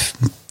to leave.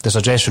 There's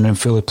a dressing room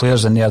full of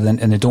players in there and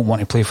they don't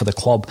want to play for the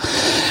club.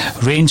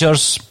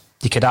 Rangers,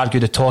 you could argue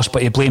the toss,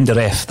 but he blamed the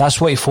ref.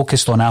 That's what he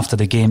focused on after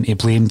the game. He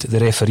blamed the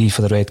referee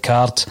for the red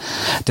card.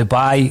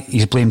 Dubai,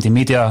 he's blamed the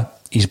media.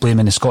 He's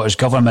blaming the Scottish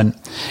Government.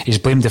 He's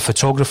blamed the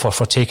photographer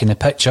for taking the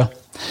picture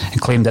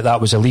and claimed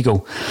that was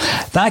illegal.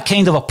 That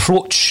kind of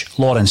approach,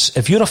 Lawrence,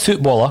 if you're a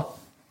footballer,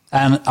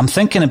 and I'm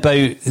thinking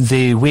about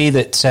the way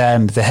that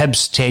the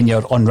Hibs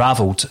tenure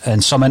unravelled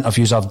in some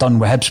interviews I've done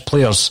with Hibs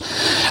players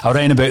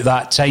around about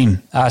that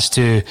time as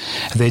to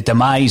the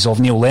demise of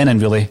Neil Lennon,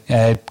 really,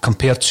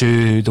 compared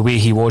to the way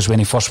he was when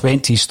he first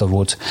went to Easter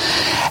Road.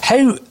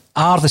 How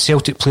are the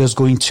Celtic players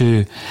going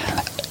to,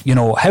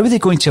 how are they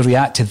going to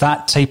react to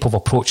that type of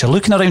approach? You're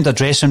looking around the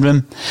dressing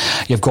room,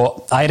 you've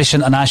got Irish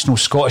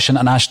internationals, Scottish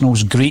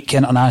internationals, Greek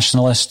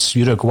internationalists,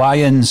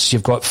 Uruguayans,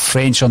 you've got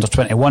French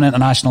under-21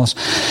 internationals.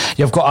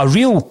 You've got a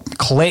real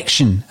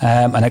collection,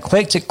 an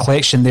eclectic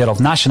collection there of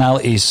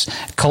nationalities,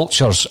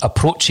 cultures,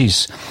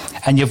 approaches.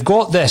 And you've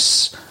got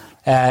this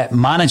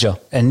manager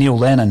in Neil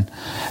Lennon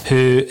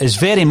who is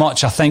very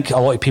much, I think a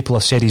lot of people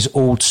have said, he's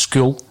old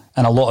school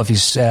and a lot of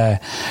his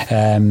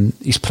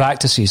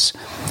practices.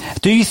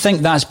 Do you think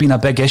that's been a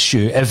big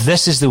issue, if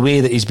this is the way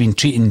that he's been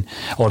treating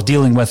or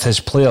dealing with his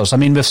players? I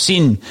mean, we've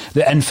seen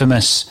the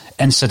infamous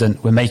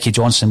incident with Mikey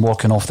Johnson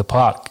walking off the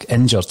park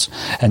injured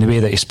in the way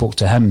that he spoke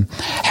to him.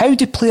 How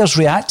do players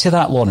react to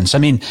that, Lawrence? I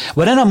mean,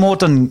 we're in a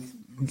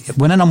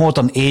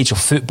modern age of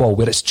football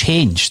where it's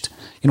changed.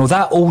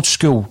 That old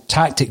school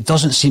tactic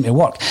doesn't seem to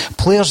work.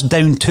 Players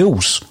down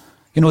tools.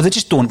 They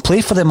just don't play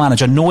for the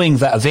manager, knowing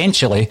that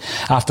eventually,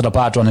 after a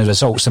bad run of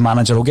results, the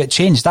manager will get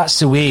changed. That's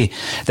the way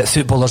that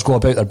footballers go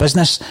about their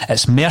business.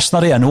 It's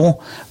mercenary, I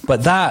know,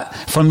 but that,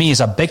 for me,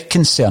 is a big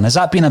concern. Has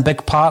that been a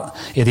big part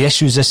of the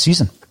issues this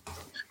season?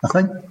 I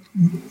think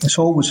it's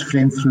always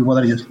framed through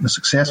whether you're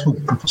successful,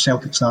 and for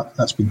Celtic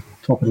that's been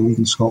top of the league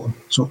in Scotland.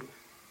 So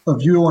our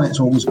view on it's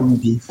always going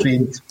to be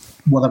framed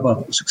whether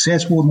we're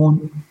successful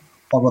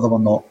or whether we're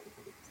not.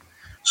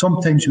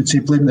 Sometimes you would say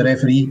blame the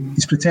referee,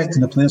 he's protecting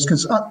the players,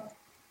 because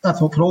I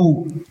thought for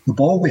all the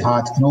ball we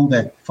had and all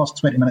the first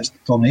 20 minutes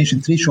domination,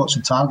 3 shots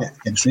on target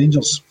against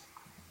Rangers,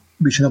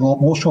 we should have a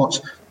lot more shots.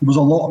 There was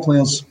a lot of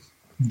players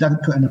who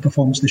didn't put in the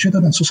performance they should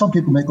have. And so some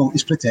people might go,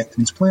 he's protecting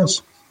his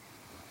players.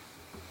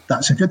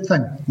 That's a good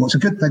thing. Well, it's a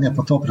good thing if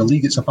we're top of the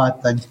league. It's a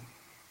bad thing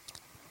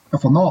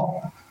if we're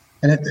not.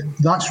 And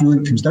that's really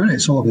what it comes down to.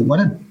 It's all about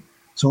winning.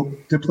 So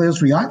do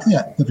players react to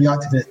it? They've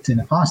reacted to it in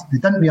the past. They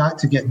didn't react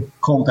to getting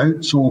called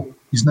out, so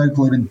he's now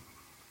blaming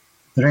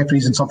the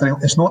referees and something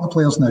else. It's not the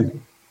players now.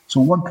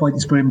 So at one point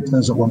he's blaming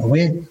players that went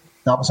away.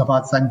 That was a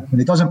bad thing. When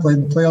he doesn't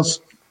blame the players,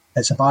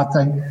 it's a bad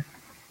thing.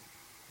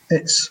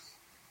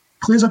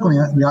 Players are going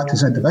to react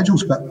as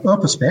individuals, but our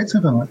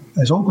perspective on it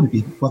is all going to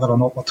be whether or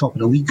not we're top of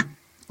the league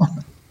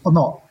or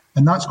not.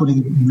 And that's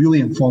going to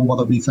really inform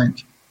whether we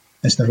think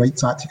it's the right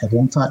tactic or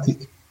wrong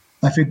tactic.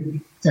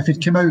 If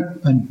he'd come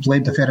out and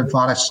blamed the Ferran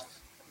Faris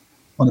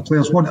on the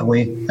players went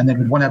away and then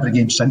we'd won every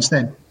game since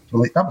then,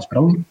 we're like, that was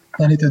brilliant.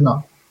 Then he did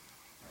that.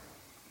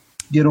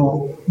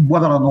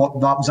 Whether or not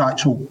that was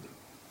actual,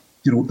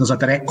 there's a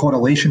direct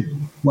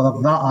correlation, whether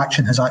that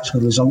action has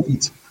actually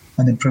resulted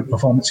in improved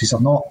performances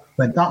or not.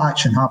 When that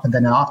action happened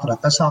and then after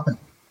it, this happened,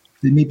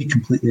 they may be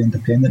completely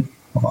independent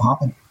of what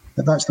happened.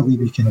 But that's the way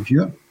we can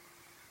view it.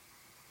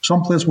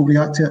 Some players will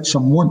react to it,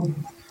 some won't.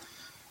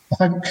 I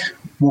think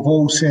we've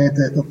all said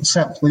that there are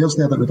certain players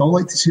there that we'd all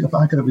like to see the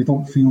back that we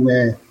don't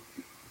feel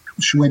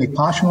show any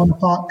passion on the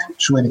park,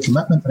 show any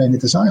commitment or any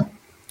desire.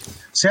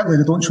 Certainly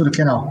they don't show the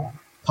kind of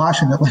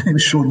passion that Lennon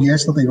was showing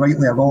yesterday,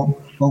 rightly or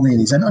wrongly in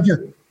his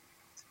interview.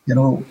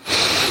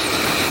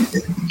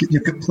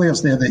 You've got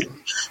players there that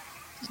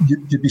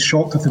you'd be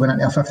shocked if they went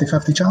into a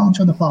 50-50 challenge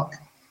on the park.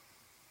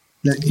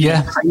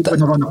 When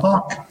they're on the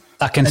park.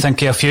 I can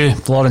think of a few,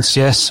 Lawrence,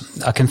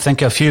 yes. I can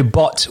think of a few.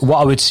 But what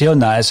I would say on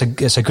that,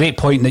 it's a great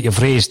point that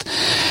you've raised.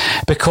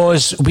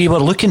 Because we were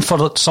looking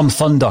for some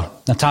thunder,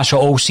 Natasha,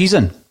 all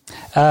season.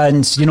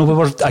 And, we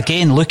were,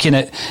 again, looking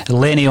at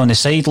Lenny on the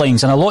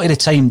sidelines. And a lot of the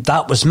time,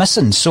 that was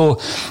missing.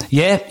 So,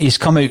 yeah, he's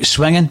come out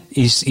swinging.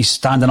 He's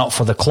standing up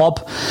for the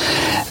club.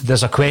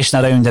 There's a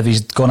question around if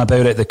he's gone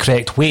about it the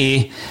correct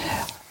way.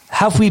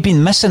 Have we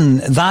been missing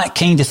that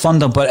kind of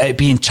thunder, but it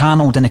being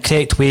channelled in the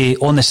correct way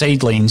on the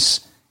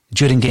sidelines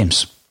during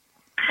games?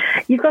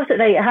 You've got it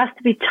right. It has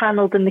to be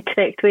channelled in the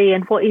correct way,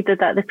 and what he did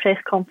at the press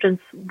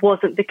conference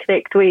wasn't the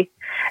correct way.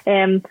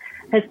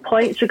 His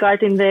points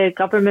regarding the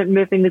government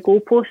moving the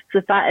goalposts,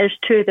 if that is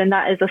true, then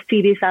that is a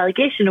serious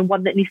allegation and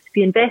one that needs to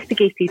be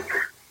investigated,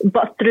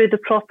 but through the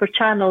proper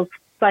channels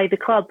by the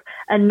club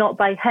and not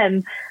by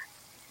him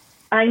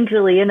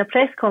angrily in a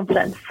press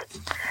conference.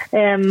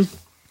 So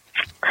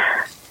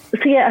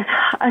yeah,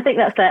 I think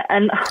that's it.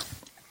 And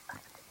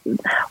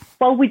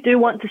while we do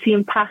want to see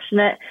him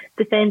passionate,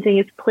 defending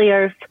his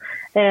players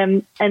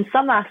in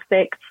some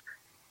aspects,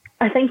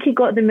 I think he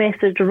got the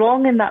message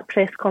wrong in that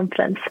press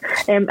conference,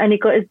 and he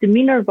got his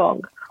demeanour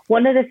wrong.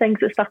 One of the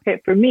things that stuck out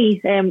for me,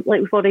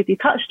 like we've already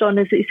touched on,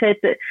 is that he said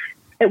that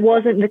it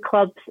wasn't the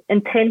club's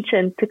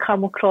intention to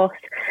come across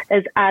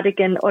as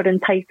arrogant or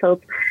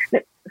entitled.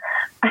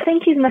 I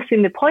think he's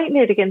missing the point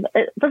there again.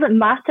 It doesn't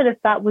matter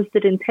if that was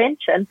their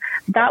intention.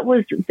 That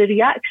was the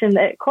reaction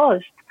that it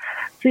caused.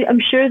 So I'm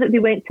sure that they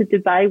went to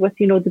Dubai with,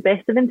 the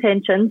best of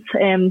intentions,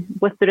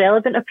 with the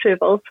relevant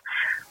approvals.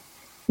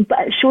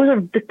 But it shows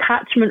a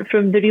detachment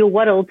from the real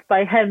world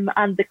by him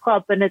and the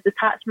club, and a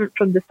detachment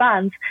from the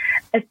fans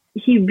if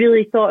he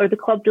really thought, or the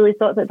club really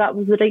thought, that that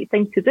was the right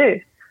thing to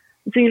do.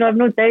 So, I've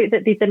no doubt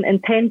that they didn't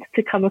intend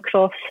to come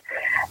across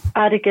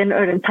arrogant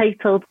or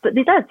entitled, but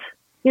they did.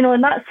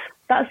 And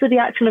that's the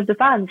reaction of the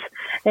fans.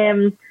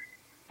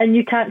 And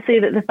you can't say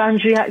that the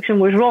fans' reaction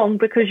was wrong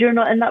because you're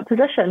not in that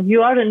position.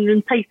 You are in an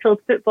entitled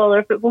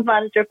footballer, football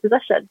manager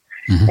position.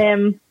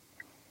 Mm-hmm.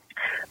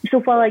 So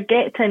while I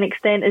get to an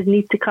extent his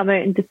need to come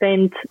out and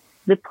defend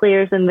the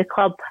players and the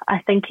club, I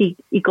think he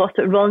got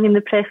it wrong in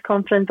the press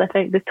conference. I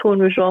think the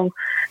tone was wrong,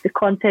 the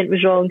content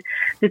was wrong,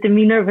 the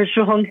demeanour was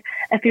wrong.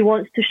 If he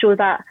wants to show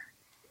that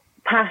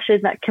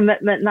passion, that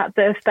commitment, that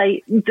bit of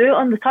fight, do it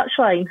on the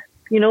touchline.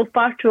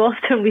 Far too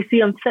often we see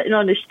him sitting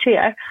on his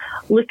chair,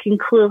 looking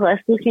clueless,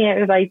 looking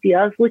out of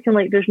ideas, looking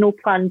like there's no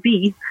plan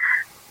B,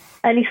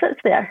 and he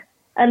sits there.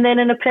 And then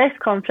in a press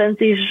conference,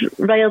 he's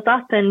riled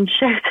up and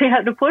shouting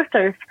at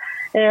reporters.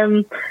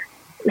 So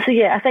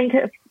yeah, I think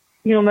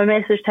my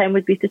message time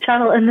would be to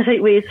channel it in the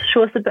right ways,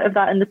 show us a bit of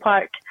that in the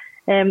park,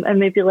 and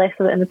maybe less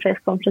of it in the press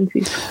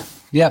conferences.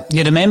 Yeah,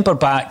 you remember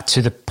back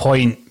to the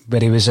point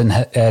where he was in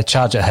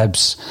charge at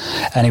Hibs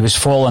and he was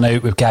falling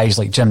out with guys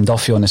like Jim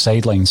Duffy on the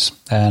sidelines,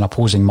 an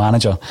opposing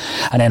manager,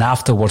 and then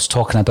afterwards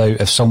talking about,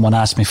 if someone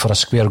asked me for a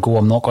square go,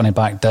 I'm not going to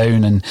back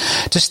down, and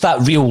just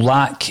that real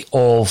lack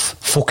of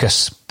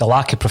focus, the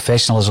lack of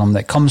professionalism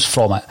that comes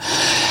from it.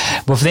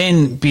 We've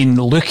then been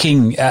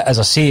looking at, as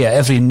I say, at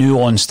every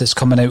nuance that's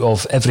coming out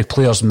of every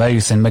player's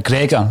mouth, and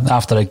McGregor,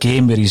 after a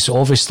game where he's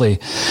obviously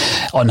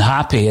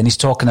unhappy and he's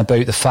talking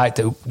about the fact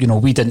that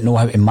we didn't know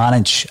how to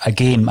manage a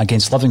game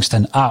against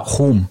Livingston at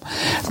home.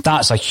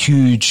 That's a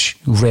huge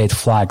red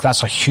flag.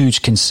 That's a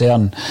huge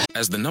concern.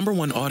 As the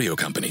 #1 audio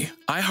company,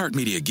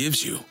 iHeartMedia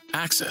gives you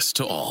access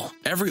to all.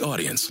 Every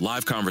audience,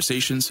 live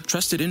conversations,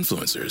 trusted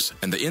influencers,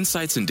 and the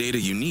insights and data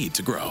you need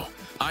to grow.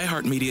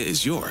 iHeartMedia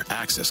is your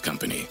access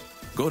company.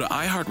 Go to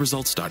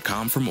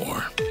iHeartResults.com for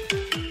more.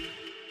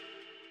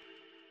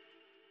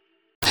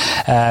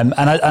 And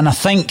I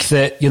think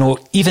that,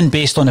 even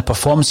based on the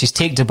performances,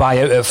 take Dubai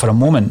out of it for a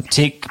moment,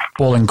 take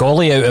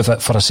Bolingoli out of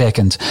it for a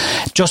second,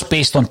 just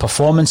based on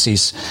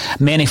performances,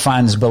 many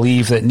fans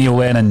believe that Neil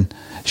Lennon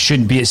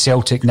shouldn't be at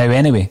Celtic now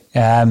anyway.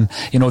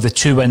 The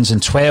 2 wins in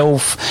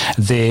 12,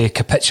 the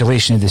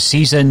capitulation of the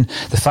season,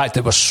 the fact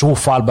that we're so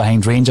far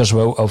behind Rangers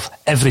of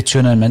every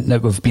tournament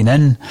that we've been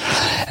in.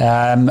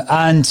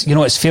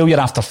 It's failure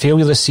after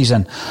failure this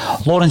season.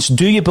 Lawrence,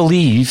 do you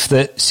believe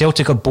that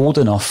Celtic are bold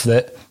enough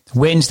that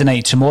Wednesday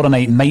night, tomorrow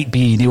night, might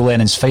be Neil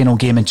Lennon's final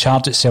game in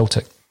charge at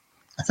Celtic?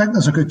 I think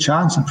there's a good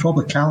chance, and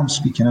probably Callum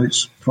speaking out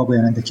is probably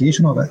an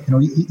indication of it.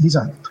 He's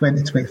a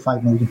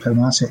 £20-25 million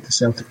asset to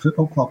Celtic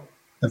Football Club.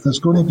 If there's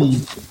going to be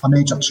a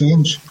major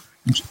change,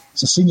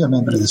 as a senior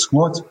member of the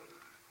squad,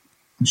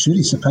 I'm sure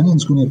his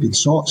opinion's going to have been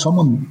sought.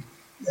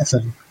 If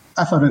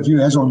a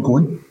review is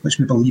ongoing, which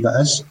we believe it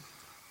is,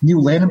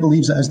 Neil Lennon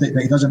believes it is,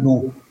 but he doesn't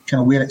know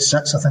kind of where it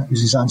sits. I think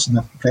was his answer in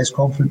the press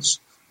conference.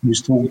 He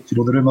was told, the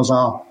rumours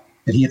are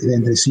they're here at the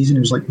end of the season. He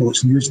was like, well,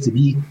 it's news to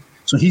me.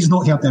 So he's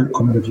not heard the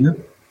outcome of the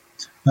review.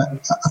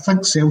 But I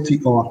think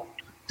Celtic or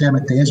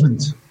Dermot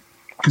Desmond,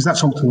 because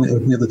that's ultimately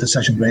where the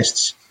decision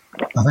rests.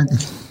 I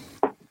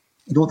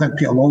don't think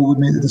Peter Lawwell would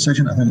make the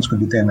decision. I think it's going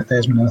to be Dermot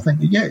Desmond. And I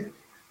think,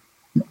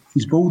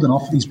 he's bold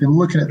enough. He's been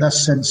looking at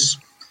this since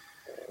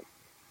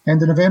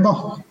end of November.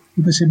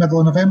 Would we say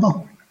middle of November?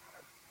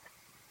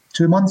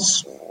 2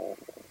 months.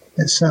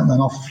 It's certainly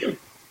enough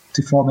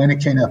to form any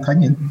kind of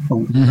opinion about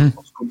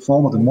what's going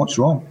forward and what's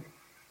wrong.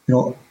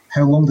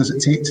 How long does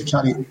it take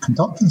to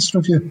conduct this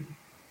review?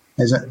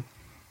 Is it,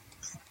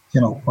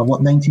 we're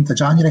 19th of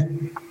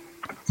January?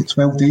 Got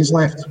 12 days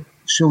left.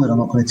 Surely they're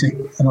not going to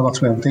take another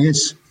 12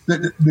 days.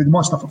 They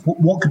must have.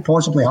 What could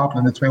possibly happen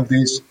in the 12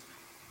 days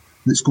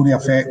that's going to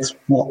affect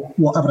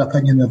whatever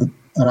opinion they've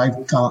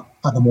arrived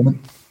at the moment?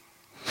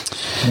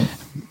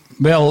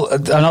 Well,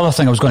 another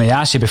thing I was going to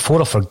ask you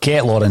before I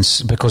forget,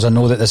 Lawrence, because I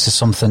know that this is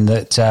something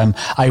that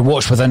I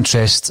watched with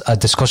interest, a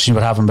discussion you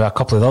were having with a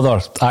couple of other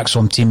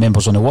Axom team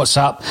members on the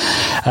WhatsApp.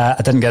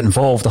 I didn't get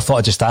involved. I thought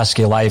I'd just ask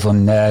you live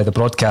on the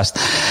broadcast.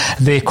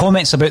 The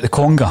comments about the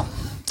conga.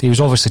 He was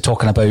obviously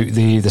talking about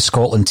the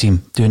Scotland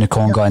team doing the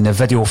conga and the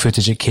video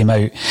footage that came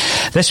out.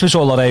 This was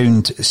all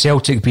around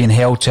Celtic being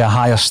held to a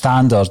higher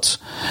standard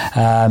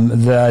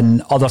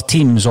than other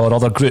teams or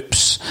other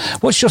groups.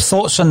 What's your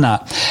thoughts on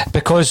that?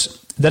 Because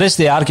there is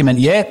the argument,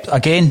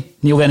 again,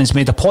 Neil Lennon's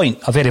made a point,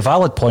 a very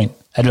valid point,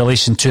 in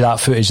relation to that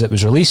footage that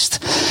was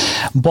released.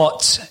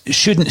 But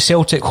shouldn't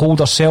Celtic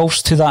hold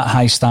ourselves to that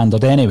high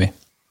standard anyway?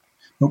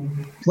 Well,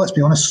 let's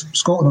be honest,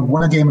 Scotland have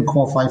won a game and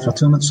qualified for a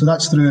tournament, so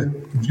that's through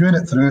viewing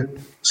it through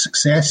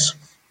success.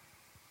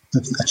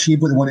 They've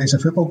achieved what they wanted as a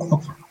football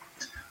club.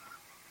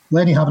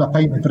 Lenny having a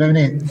pint with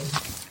Brownie,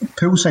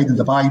 poolside in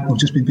Dubai, have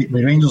just been beaten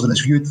by Rangers, and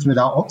it's viewed through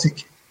that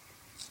optic.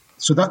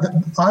 So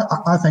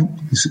I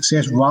think the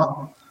success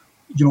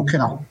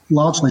kind of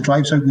largely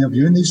drives how we are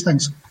viewing these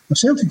things. If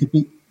Celtic could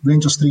beat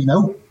Rangers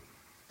 3-0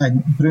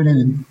 and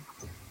Brownie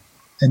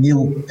and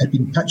Neil had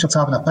been pictured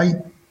having a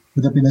pint,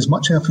 would there have been as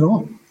much of a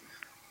furore?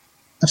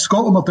 If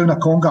Scotland were doing a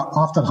conga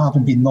after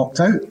having been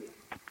knocked out,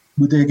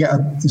 would they get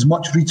as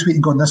much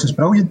retweeting going, this is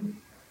brilliant?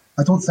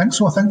 I don't think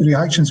so. I think the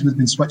reactions would have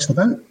been switched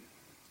about.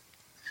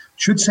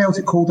 Should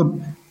Celtic hold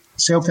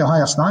themselves to a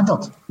higher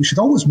standard? We should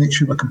always make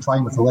sure we're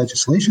complying with the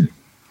legislation.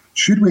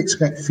 Should we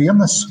expect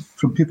fairness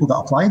from people that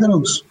apply the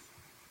rules?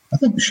 I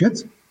think we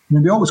should.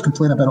 We always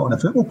complain about it on a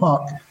football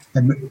park,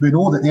 and we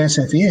know that the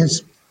SFA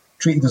has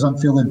treated us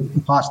unfairly in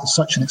the past to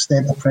such an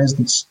extent that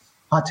presidents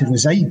had to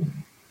resign.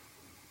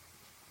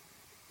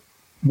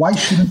 Why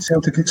shouldn't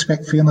Celtic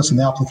expect fairness in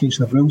the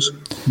application of rules?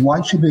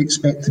 Why should we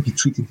expect to be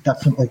treated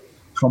differently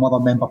from other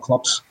member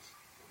clubs?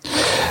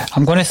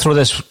 I'm going to throw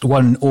this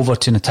one over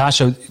to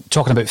Natasha.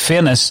 Talking about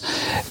fairness,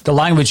 the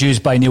language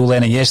used by Neil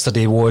Lennon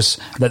yesterday was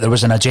that there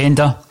was an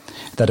agenda,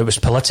 that it was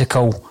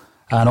political,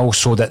 and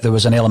also that there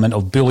was an element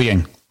of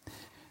bullying.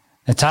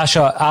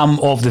 Natasha, I'm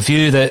of the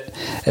view that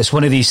it's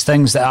one of these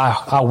things that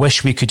I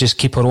wish we could just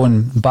keep our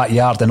own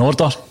backyard in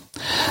order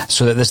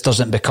so that this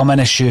doesn't become an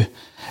issue.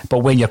 But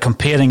when you're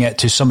comparing it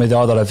to some of the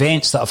other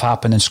events that have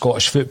happened in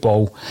Scottish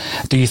football,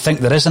 do you think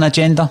there is an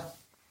agenda?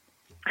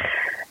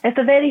 It's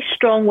a very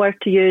strong word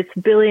to use.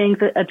 Bullying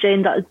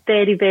agenda is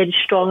very, very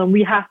strong, and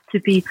we have to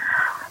be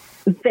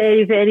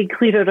very, very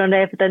clearer on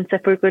evidence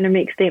if we're going to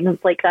make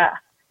statements like that.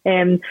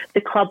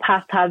 The club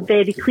has to have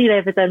very clear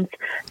evidence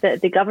that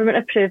the government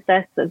approved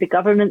this, that the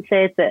government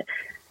said that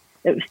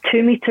it was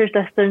 2 metres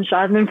distance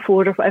rather than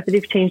 4 or whatever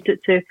they've changed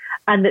it to,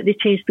 and that they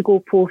changed the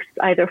goalposts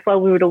either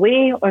while we were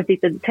away or they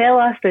didn't tell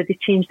us or they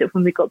changed it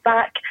when we got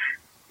back.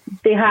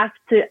 They have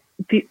to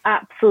be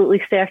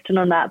absolutely certain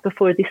on that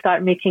before they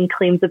start making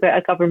claims about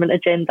a government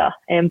agenda,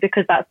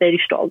 because that's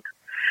very strong.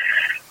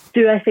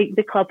 Do I think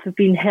the club have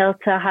been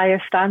held to a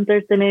higher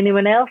standard than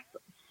anyone else?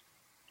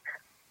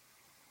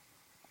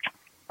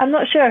 I'm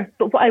not sure,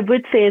 but what I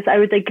would say is I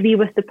would agree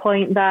with the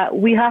point that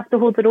we have to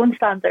hold our own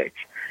standards.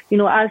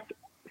 As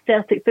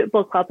Celtic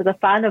Football Club, as a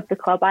fan of the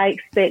club, I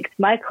expect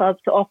my club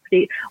to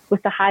operate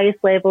with the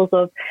highest levels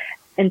of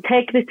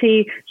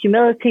integrity,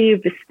 humility,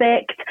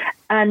 respect,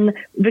 and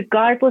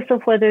regardless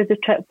of whether the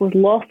trip was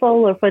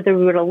lawful or whether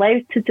we were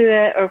allowed to do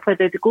it or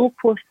whether the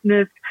goalpost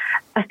moved,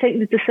 I think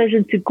the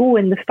decision to go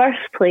in the first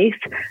place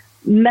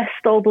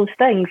missed all those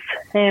things,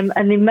 and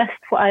they missed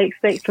what I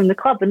expect from the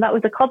club, and that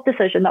was a club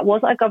decision. That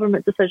wasn't a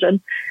government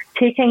decision.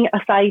 Taking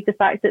aside the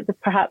fact that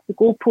perhaps the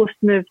goalpost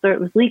moved or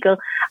it was legal,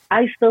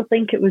 I still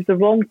think it was the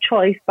wrong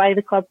choice by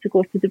the club to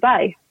go to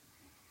Dubai.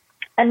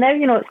 And now,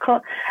 you know,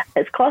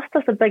 it's cost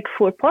us a big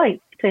 4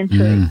 points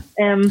potentially.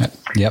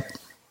 Yep.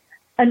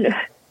 And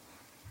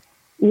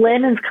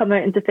Lennon's come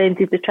out and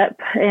defended the trip,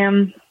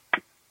 and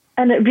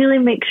it really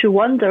makes you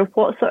wonder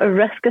what sort of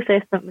risk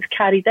assessment was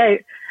carried out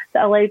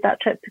that allowed that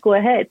trip to go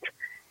ahead.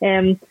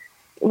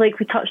 Like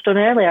we touched on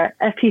earlier,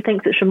 if he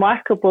thinks it's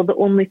remarkable that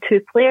only 2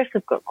 players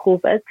have got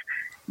COVID,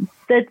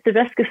 did the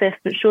risk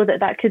assessment show that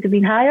that could have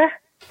been higher?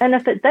 And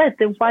if it did,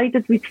 then why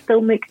did we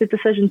still make the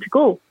decision to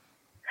go?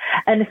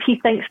 And if he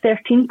thinks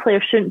 13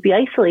 players shouldn't be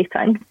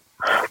isolating,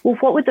 well,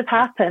 what would have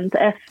happened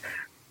if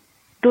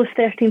those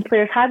 13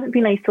 players hadn't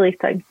been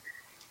isolating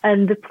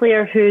and the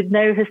player who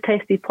now has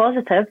tested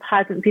positive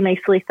hadn't been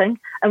isolating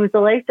and was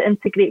allowed to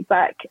integrate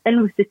back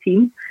in with the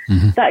team?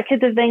 That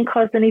could have then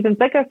caused an even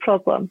bigger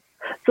problem.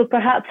 So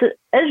perhaps it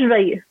is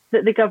right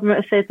that the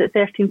government has said that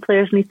 13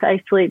 players need to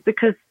isolate,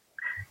 because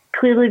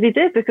clearly they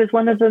do, because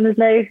one of them is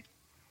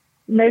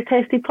now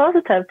tested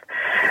positive.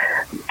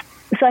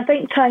 So I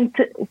think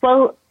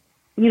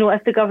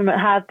if the government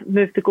had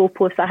moved the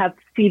goalposts, I have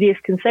serious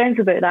concerns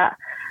about that.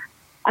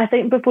 I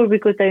think before we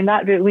go down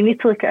that route, we need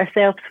to look at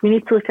ourselves. We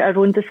need to look at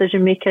our own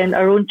decision making,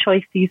 our own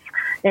choices,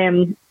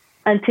 and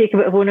take a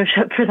bit of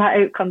ownership for that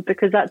outcome,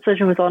 because that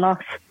decision was on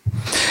us.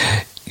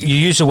 You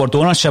use the word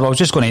ownership. I was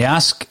just going to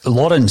ask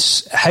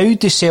Lawrence, how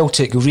do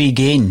Celtic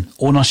regain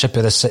ownership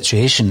of this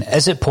situation?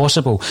 Is it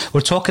possible?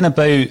 We're talking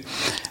about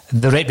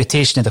the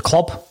reputation of the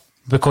club,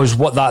 because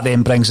what that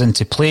then brings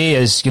into play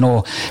is, you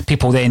know,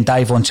 people then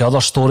dive onto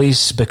other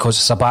stories because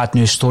it's a bad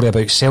news story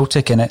about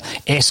Celtic, and it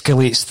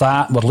escalates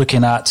that. We're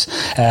looking at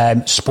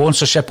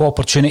sponsorship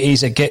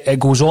opportunities. It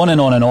goes on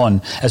and on and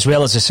on, as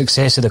well as the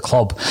success of the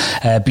club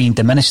being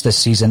diminished this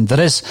season.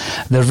 There is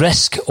the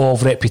risk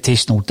of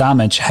reputational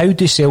damage. How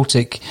do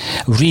Celtic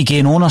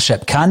regain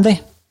ownership? Can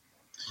they?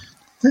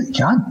 They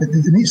can. They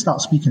need to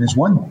start speaking as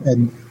one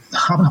and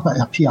having a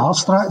bit of a PR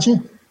strategy,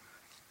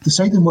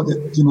 deciding what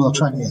they're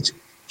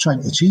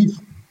trying to achieve.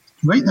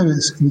 Right now,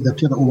 it would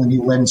appear that only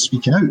Neil Lennon's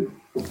speaking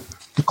out.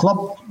 The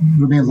club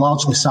remain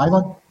largely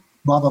silent,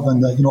 rather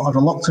than a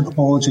reluctant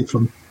apology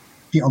from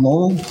Peter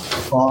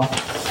Lawwell or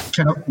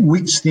kind of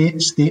weak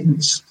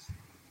statements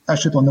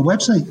issued on the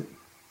website.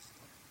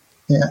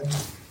 It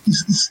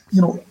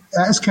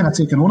is kind of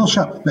taking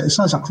ownership, but it's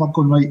as a club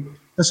going, right,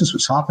 this is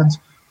what's happened.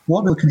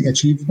 What we're looking to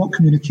achieve, what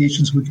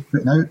communications we're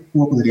putting out,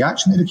 what will the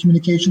reaction to the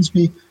communications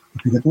be?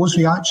 If we get those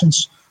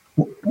reactions,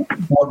 what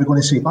are we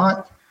going to say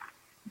back?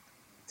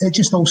 It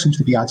just all seems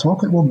to be ad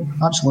hoc at the moment.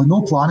 Absolutely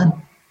no planning.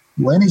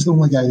 Lenny's the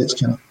only guy that's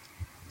kind of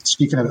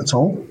speaking out at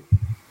all.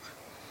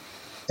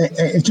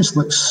 It just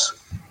looks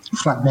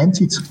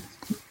fragmented.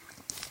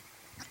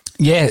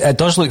 Yeah, it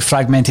does look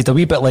fragmented, a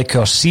wee bit like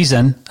our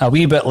season, a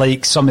wee bit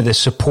like some of the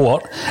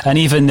support, and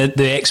even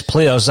the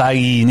ex-players,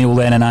 i.e. Neil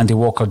Lennon, Andy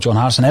Walker, John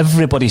Hartson.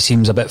 Everybody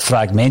seems a bit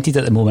fragmented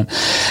at the moment.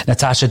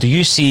 Natasha, do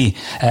you see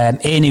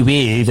any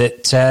way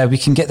that we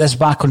can get this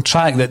back on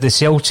track, that the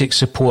Celtic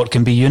support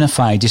can be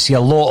unified? You see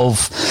a lot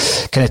of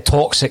kind of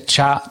toxic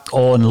chat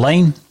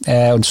online,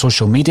 on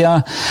social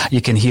media. You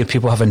can hear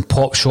people having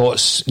pop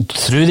shots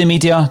through the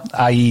media,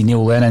 i.e.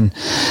 Neil Lennon,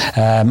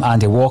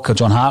 Andy Walker,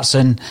 John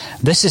Hartson.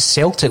 This is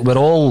Celtic. We're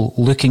all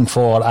looking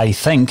for, I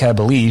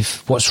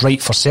believe, what's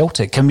right for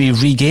Celtic. Can we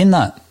regain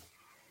that?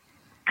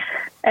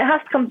 It has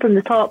to come from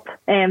the top,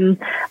 and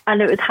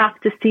it would have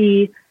to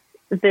see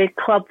the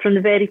club from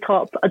the very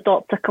top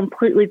adopt a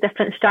completely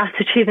different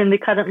strategy than they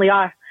currently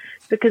are,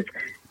 because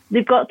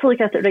they've got to look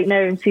at it right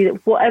now and see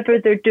that whatever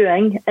they're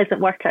doing isn't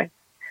working.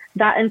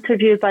 That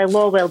interview by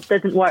Lawwell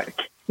didn't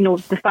work.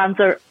 The fans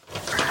are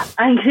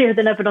angrier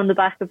than ever on the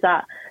back of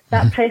that.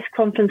 That press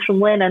conference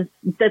from Lennon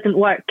didn't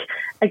work.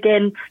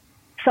 Again,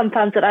 some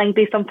fans are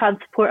angry, some fans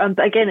support him,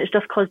 but again, it's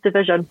just caused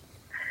division.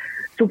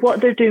 So what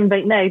they're doing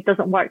right now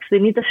doesn't work. So they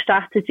need a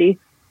strategy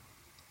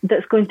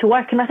that's going to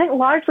work. And I think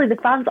largely the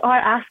fans are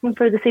asking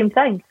for the same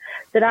thing.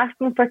 They're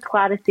asking for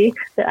clarity,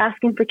 they're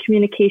asking for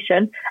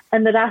communication,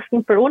 and they're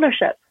asking for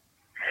ownership.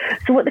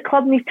 So what the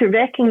club needs to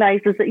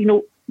recognise is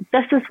that,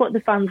 this is what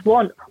the fans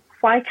want.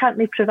 Why can't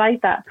they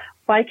provide that?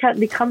 Why can't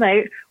they come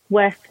out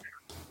with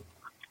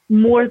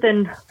more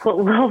than what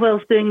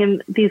Lawwell's doing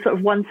in these sort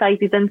of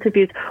one-sided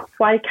interviews?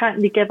 Why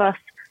can't they give us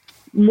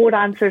more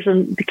answers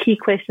on the key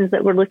questions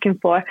that we're looking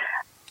for,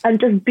 and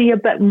just be a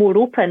bit more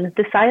open?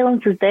 The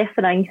silence is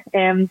deafening,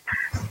 and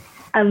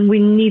we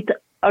need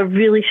a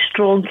really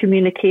strong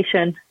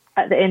communication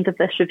at the end of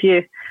this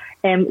review,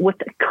 with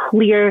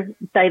clear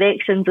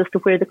directions as to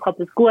where the club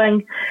is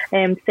going,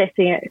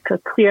 setting out a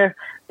clear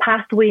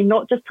pathway,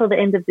 not just till the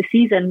end of the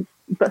season,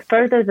 but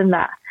further than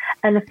that.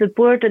 And if the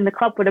board and the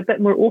club were a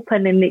bit more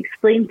open and they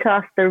explained to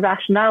us their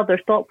rationale, their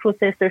thought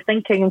process, their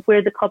thinking, and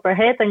where the club are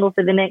heading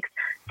over the next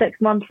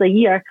 6 months, a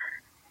year,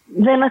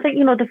 then I think,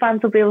 the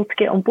fans will be able to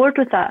get on board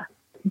with that.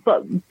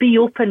 But be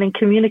open and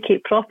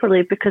communicate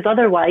properly, because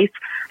otherwise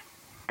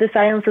the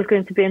silence is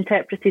going to be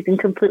interpreted in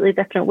completely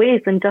different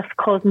ways and just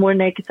cause more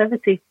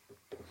negativity.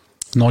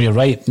 No, you're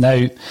right.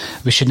 Now,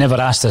 we should never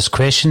ask this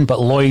question, but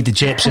Lloyd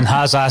Jepson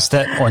has asked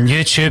it on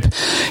YouTube.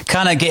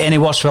 Can it get any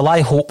worse? Well, I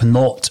hope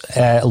not,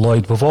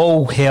 Lloyd. We've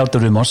all heard the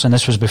rumours, and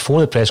this was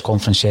before the press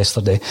conference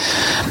yesterday,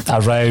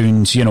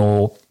 around,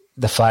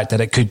 the fact that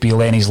it could be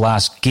Lenny's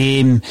last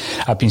game.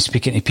 I've been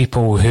speaking to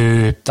people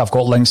who have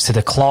got links to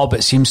the club.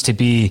 It seems to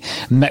be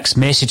mixed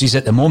messages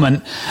at the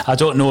moment. I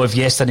don't know if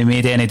yesterday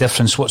made any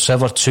difference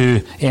whatsoever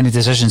to any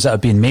decisions that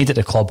have been made at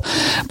the club,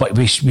 but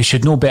we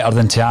should know better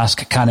than to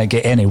ask, can it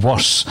get any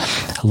worse,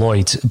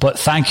 Lloyd? But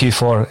thank you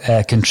for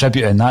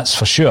contributing, that's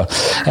for sure.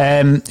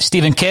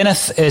 Stephen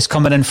Kenneth is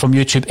coming in from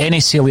YouTube.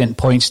 Any salient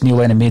points Neil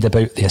Lennon made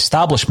about the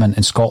establishment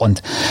in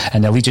Scotland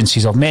and the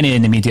allegiances of many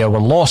in the media were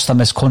lost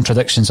amidst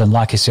contradictions and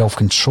lack of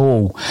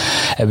self-control.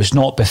 It was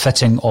not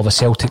befitting of a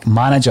Celtic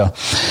manager.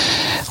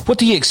 What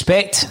do you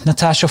expect,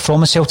 Natasha,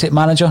 from a Celtic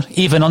manager?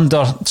 Even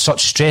under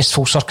such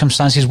stressful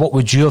circumstances, what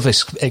would you have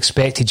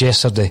expected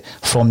yesterday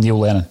from Neil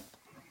Lennon?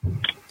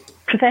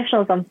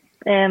 Professionalism.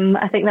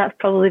 I think that's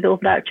probably the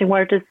overarching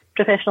word, is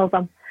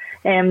professionalism.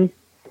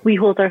 We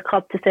hold our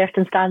club to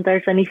certain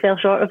standards and he fell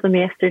short of them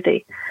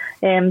yesterday.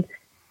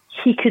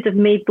 He could have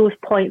made those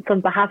points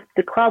on behalf of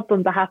the club,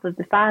 on behalf of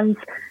the fans,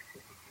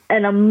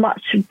 in a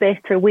much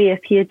better way if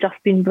he had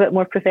just been a bit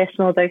more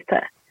professional about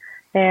it.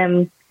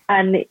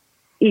 And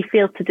he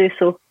failed to do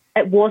so.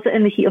 It wasn't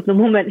in the heat of the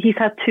moment. He's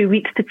had 2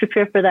 weeks to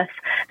prepare for this.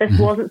 This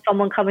wasn't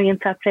someone coming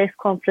into a press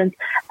conference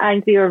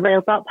angry or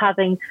riled up,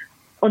 having,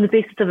 on the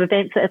basis of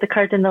events that had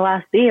occurred in the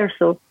last day or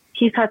so.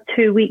 He's had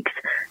 2 weeks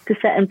to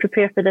sit and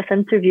prepare for this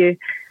interview,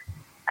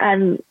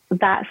 and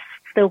that's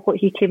still what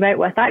he came out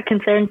with. That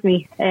concerns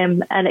me,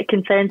 and it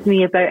concerns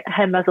me about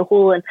him as a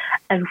whole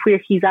and where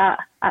he's at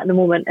the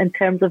moment in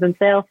terms of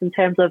himself, in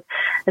terms of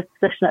his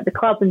position at the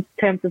club, in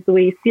terms of the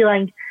way he's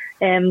feeling.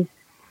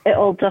 It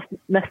all just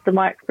missed the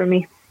mark for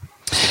me.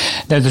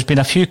 Now, there's been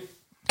a few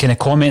kind of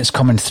comments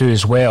coming through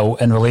as well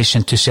in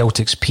relation to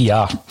Celtic's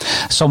PR.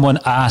 Someone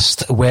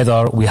asked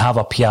whether we have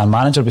a PR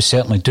manager. We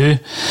certainly do.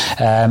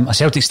 A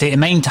Celtic State of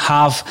Mind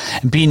have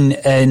been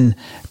in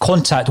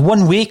contact,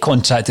 one-way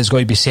contact is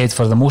going to be said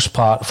for the most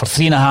part, for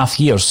 3.5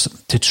 years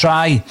to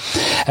try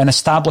and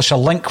establish a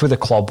link with the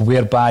club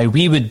whereby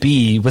we would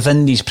be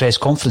within these press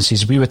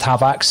conferences. We would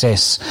have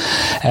access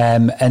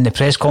in the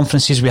press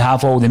conferences. We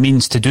have all the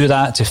means to do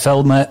that, to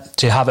film it,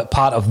 to have it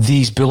part of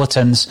these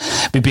bulletins.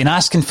 We've been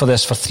asking for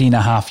this for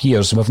 3.5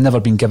 years and we've never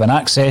been given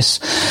access.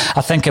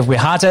 I think if we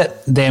had it,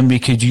 then we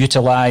could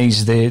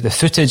utilise the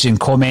footage and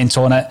comment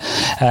on it,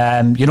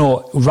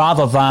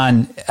 rather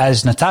than,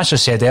 as Natasha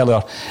said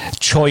earlier,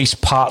 choice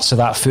parts of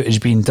that footage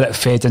being drip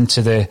fed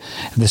into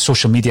the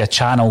social media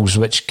channels,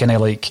 which kind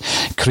of like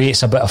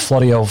creates a bit of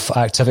flurry of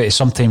activity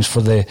sometimes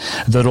for the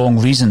wrong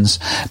reasons.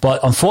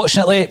 But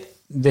unfortunately,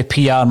 the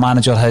PR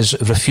manager has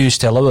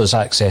refused to allow us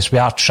access. We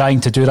are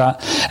trying to do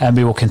that and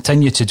we will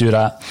continue to do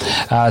that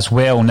as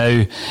well.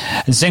 Now,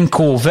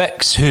 Zinko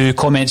Vix, who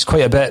comments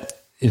quite a bit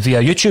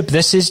via YouTube,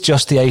 this is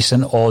just the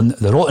icing on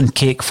the rotten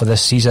cake for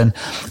this season.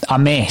 A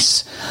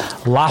mess.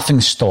 Laughing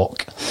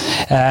stock.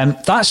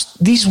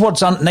 These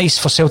words aren't nice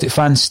for Celtic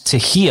fans to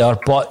hear,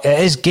 but it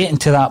is getting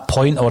to that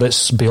point, or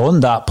it's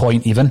beyond that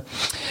point even.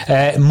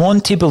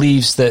 Monty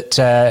believes that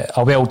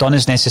a well done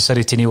is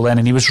necessary to Neil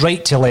Lennon. He was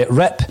right to let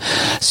rip.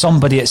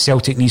 Somebody at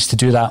Celtic needs to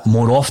do that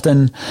more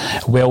often.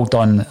 Well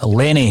done,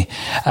 Lenny.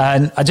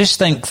 And I just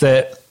think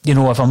that,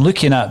 if I'm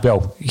looking at,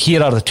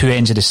 here are the two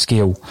ends of the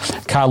scale.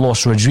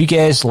 Carlos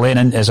Rodriguez,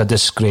 Lennon is a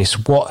disgrace.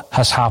 What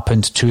has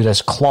happened to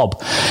this club?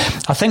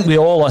 I think we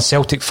all as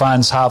Celtic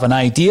fans have an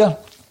idea.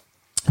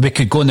 We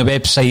could go on the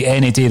website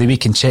any day of the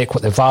week and check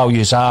what the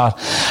values are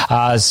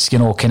as,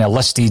 kind of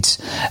listed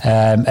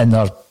in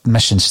their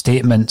mission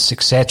statements,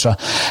 etc.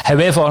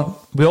 However,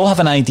 we all have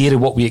an idea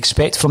of what we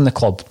expect from the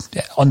club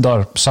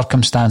under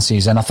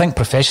circumstances, and I think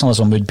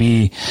professionalism would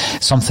be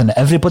something that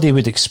everybody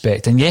would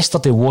expect, and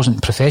yesterday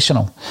wasn't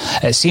professional.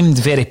 It seemed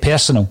very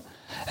personal.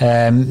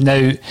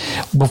 Now,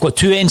 we've got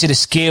two ends of the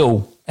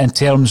scale in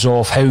terms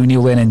of how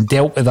Neil Lennon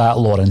dealt with that,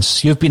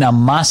 Lawrence. You've been a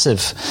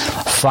massive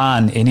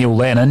fan of Neil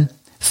Lennon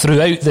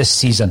throughout this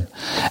season,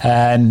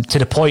 to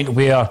the point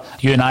where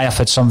you and I have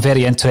had some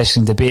very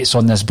interesting debates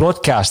on this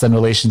broadcast in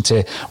relation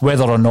to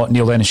whether or not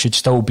Neil Lennon should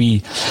still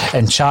be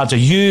in charge. Are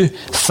you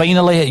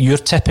finally at your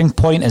tipping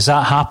point? Has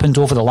that happened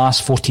over the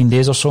last 14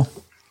 days or so?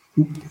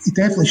 He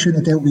definitely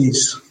shouldn't have dealt with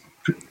his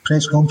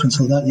press conference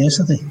like that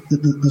yesterday.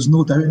 There's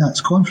no doubt in that.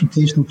 It's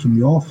confrontational from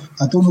the off.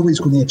 I don't know what he's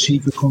going to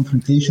achieve with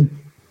confrontation.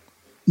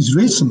 He's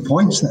raised some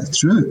points that are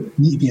true,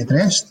 need to be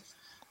addressed,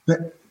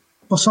 but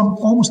for some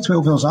almost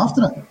 12 hours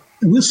after it.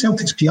 And where's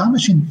Celtic's PR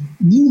machine?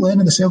 Neil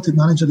Lennon, the Celtic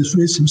manager, has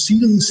raised some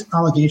serious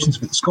allegations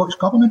about the Scottish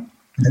Government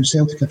and how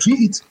Celtic are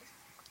treated.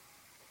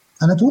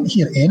 And I don't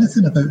hear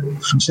anything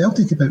from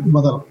Celtic about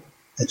whether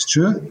it's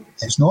true,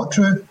 it's not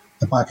true,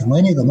 they're back in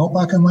Lenny, they're not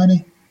back in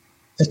Lenny.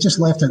 It's just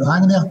left out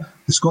hanging there.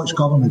 The Scottish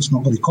Government's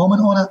not going to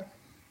comment on it.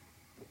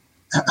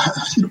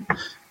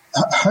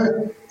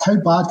 How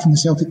bad can the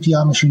Celtic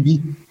PR machine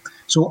be?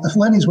 So if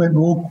Lenny's went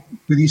rogue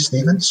with these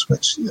statements,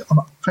 which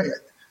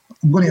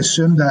I'm going to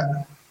assume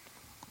that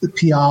the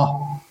PR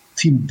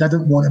team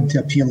didn't want him to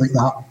appear like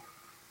that.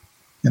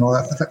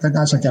 I think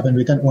that's a given.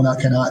 We didn't want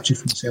that kind of attitude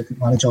from the Celtic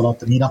manager or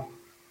demeanour.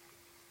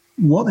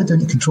 What are they doing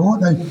to control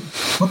it now?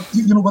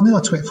 We're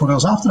nearly 24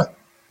 hours after it.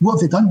 What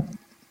have they done?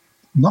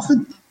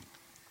 Nothing.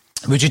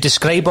 Would you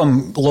describe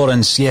him,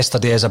 Lawrence,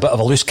 yesterday as a bit of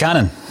a loose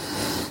cannon?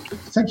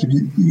 I think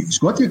he's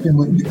got to have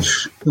been.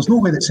 There's no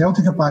way that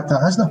Celtic have backed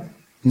that, is there?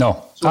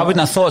 No, so, I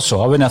wouldn't have thought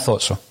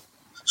so.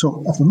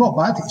 So if they're not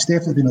bad, it's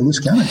definitely been a loose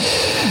cannon.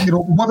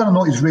 Whether or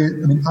not he's right,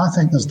 I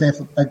think there's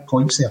definitely big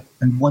points there,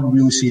 and one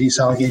really serious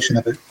allegation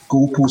about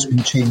goalposts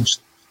being changed.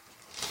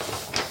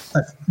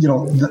 That's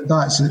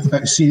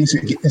about as serious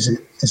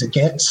as it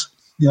gets.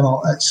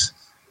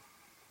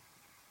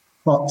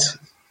 But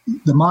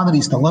the manner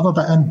he's delivered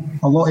it in,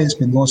 a lot of it's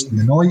been lost in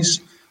the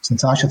noise. As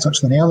Natasha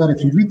touched on earlier,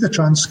 if you read the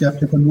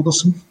transcript, you can know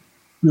there's some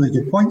really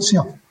good points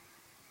here.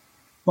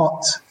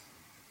 But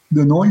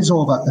the noise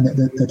of it and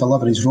the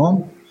delivery is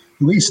wrong.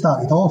 The way he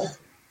started off,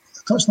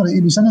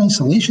 he was in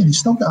isolation. He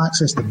still got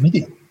access to the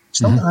media. He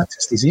still got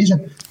access to his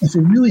agent. If he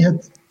really had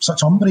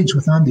such umbrage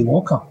with Andy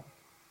Walker,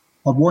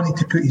 or wanted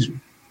to put his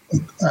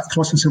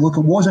across and say, look,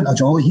 it wasn't a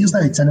jolly. Here's the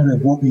itinerary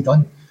of what we've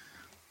done.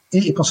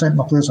 80% of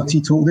my players are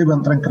teetotal. They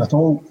weren't drinking at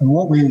all. In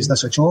what way is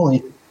this a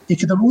jolly? He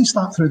could have released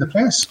that through the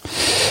press.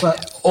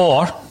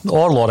 Or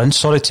Lawrence,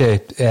 sorry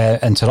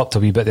to interrupt a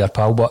wee bit there,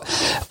 pal,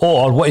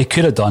 or what he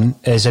could have done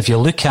is, if you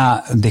look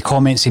at the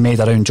comments he made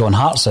around John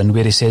Hartson,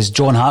 where he says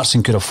John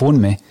Hartson could have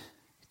phoned me,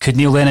 could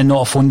Neil Lennon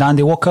not have phoned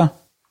Andy Walker?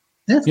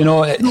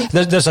 Yeah.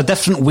 There's a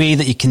different way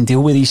that you can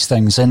deal with these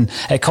things, and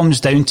it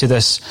comes down to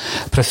this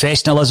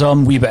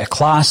professionalism, wee bit of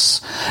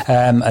class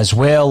as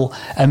well.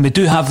 And we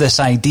do have this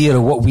idea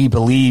of what we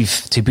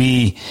believe to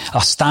be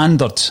a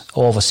standard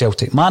of a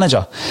Celtic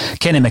manager.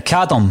 Kenny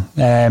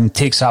McAdam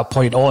takes that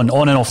point on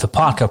and off the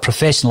park. Our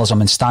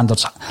professionalism and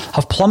standards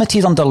have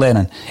plummeted under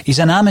Lennon. He's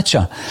an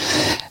amateur.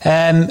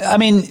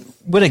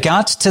 With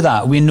regards to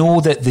that, we know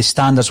that the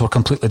standards were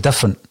completely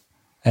different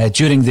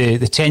during the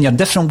tenure in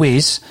different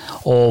ways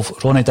of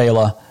Ronny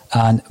Deila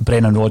and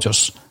Brendan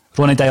Rodgers.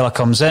 Ronny Deila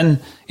comes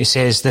in, he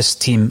says this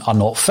team are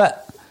not fit.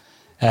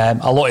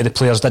 A lot of the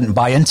players didn't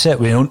buy into it.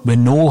 We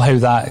know how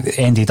that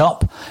ended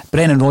up.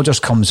 Brendan Rodgers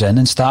comes in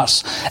and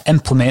starts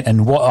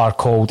implementing what are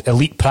called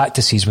elite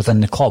practices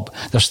within the club.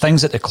 There's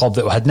things at the club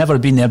that had never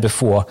been there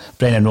before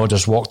Brendan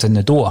Rodgers walked in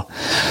the door.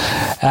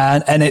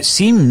 And it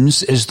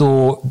seems as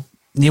though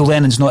Neil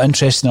Lennon's not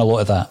interested in a lot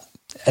of that.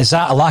 Is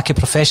that a lack of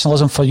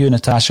professionalism for you,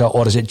 Natasha,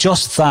 or is it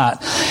just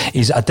that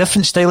he's a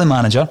different style of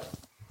manager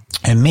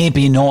and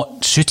maybe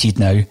not suited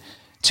now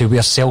to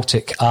where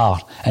Celtic are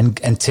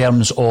in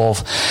terms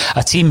of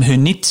a team who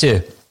need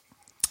to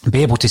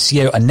be able to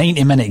see out a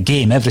 90-minute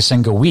game every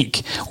single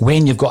week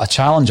when you've got a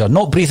challenger,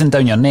 not breathing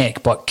down your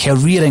neck, but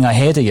careering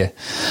ahead of you.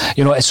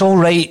 It's all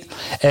right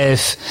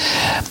if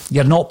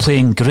you're not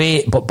playing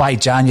great, but by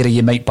January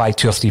you might buy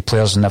 2 or 3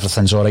 players and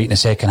everything's all right in the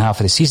second half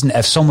of the season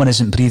if someone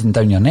isn't breathing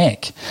down your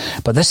neck.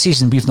 But this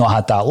season we've not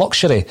had that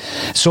luxury.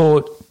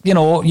 So,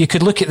 you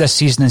could look at this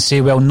season and say,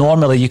 well,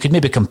 normally you could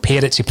maybe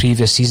compare it to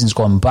previous seasons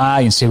gone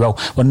by and say, well,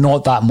 we're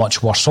not that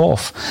much worse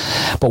off.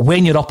 But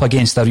when you're up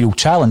against a real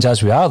challenge,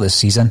 as we are this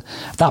season,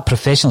 that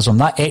professionalism,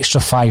 that extra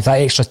 5%, that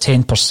extra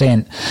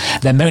 10%,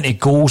 the amount of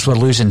goals we're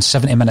losing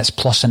 70 minutes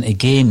plus into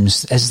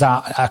games, is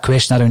that a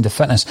question around the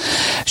fitness?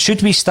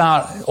 Should we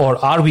start, or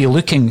are we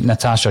looking,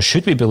 Natasha,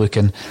 should we be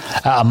looking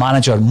at a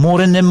manager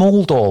more in the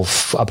mould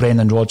of a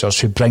Brendan Rodgers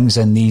who brings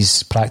in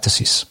these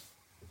practices?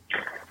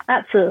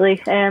 Absolutely.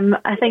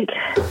 I think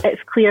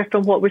it's clear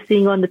from what we're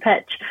seeing on the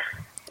pitch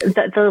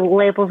that the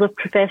levels of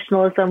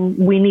professionalism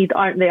we need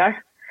aren't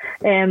there.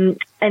 In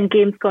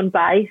games gone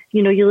by,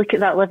 you look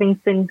at that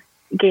Livingston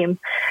game,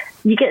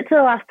 you get to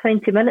the last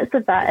 20 minutes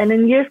of that, and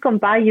in years gone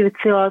by you would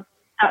say, oh,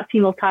 that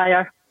team will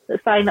tire.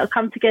 It's fine, it'll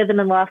come together in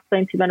the last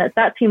 20 minutes.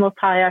 That team will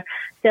tire.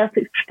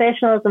 Celtic's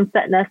professionalism,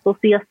 fitness will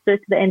see us through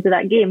to the end of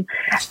that game.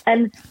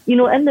 And,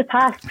 in the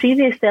past,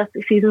 previous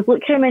Celtic seasons,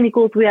 look how many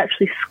goals we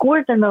actually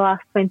scored in the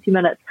last 20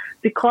 minutes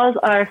because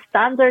our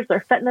standards, our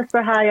fitness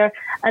were higher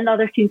and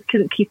other teams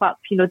couldn't keep up.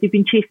 They've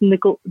been chasing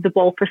the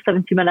ball for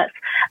 70 minutes.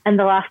 In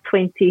the last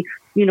 20,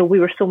 we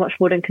were so much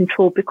more in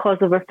control because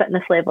of our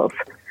fitness levels.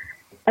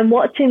 And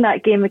watching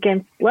that game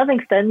against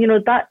Livingston,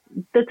 that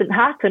didn't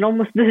happen.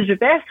 Almost the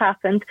reverse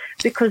happened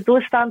because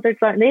those standards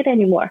aren't there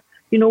anymore.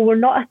 We're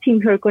not a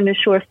team who are going to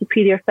show a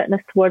superior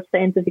fitness towards the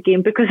end of the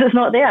game because it's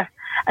not there.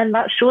 And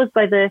that shows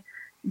by the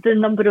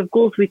number of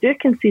goals we do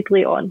concede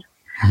late on.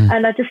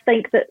 And I just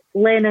think that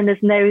Lennon is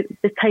now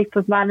the type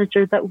of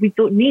manager that we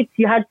don't need.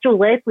 You had Joe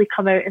Leslie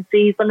come out and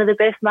say he's one of the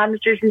best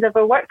managers he's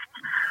ever worked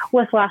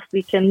with last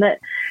week, and that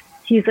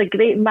he's a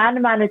great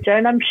manager,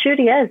 and I'm sure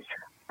he is.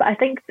 But I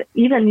think that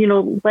even,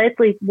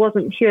 Leslie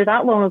wasn't here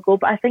that long ago,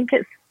 but I think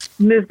it's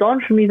moved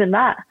on from even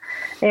that.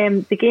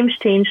 The game's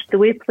changed, the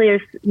way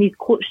players need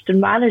coached and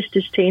managed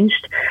has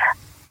changed,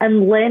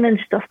 and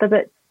Lennon's just a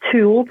bit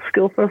too old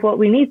school for what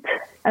we need,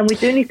 and we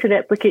do need to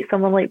replicate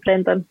someone like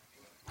Brendan.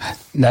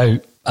 Now,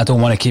 I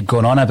don't want to keep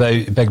going on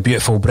about big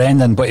beautiful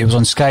Brendan, but he was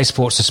on Sky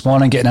Sports this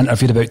morning getting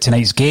interviewed about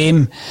tonight's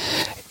game.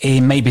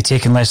 He might be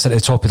taking Leicester at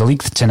the top of the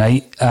league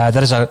tonight.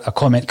 There is a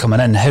comment coming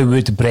in. How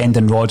would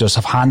Brendan Rodgers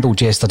have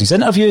handled yesterday's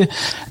interview?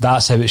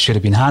 That's how it should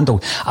have been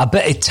handled. A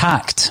bit of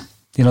tact.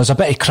 There's a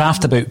bit of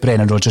craft about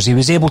Brendan Rodgers. He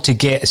was able to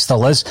get,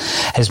 still is,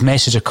 his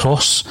message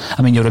across.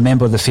 I mean, you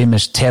remember the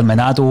famous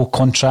Terminado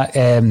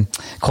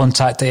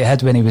contact that he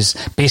had when he was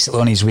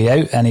basically on his way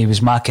out and he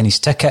was marking his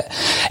ticket.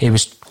 He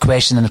was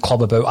questioning the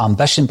club about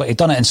ambition, but he'd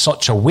done it in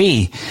such a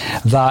way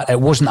that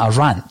it wasn't a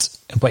rant,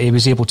 but he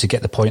was able to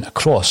get the point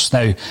across.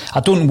 Now, I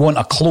don't want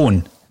a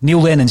clone. Neil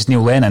Lennon's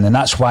Neil Lennon, and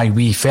that's why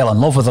we fell in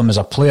love with him as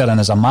a player and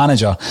as a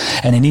manager,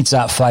 and he needs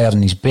that fire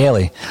in his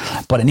belly,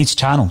 but it needs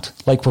channelled,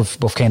 like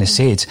we've kind of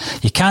said.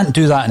 You can't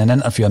do that in an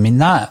interview. I mean,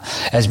 that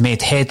has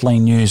made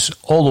headline news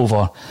all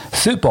over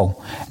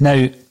football.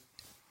 Now,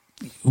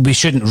 we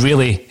shouldn't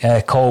really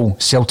call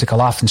Celtic a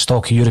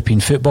laughingstock of European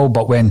football,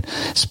 but when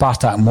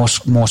Spartak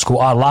Moscow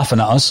are laughing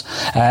at us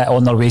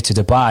on their way to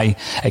Dubai,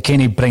 it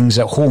kind of brings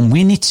it home.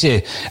 We need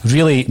to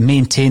really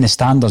maintain the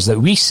standards that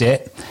we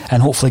set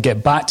and hopefully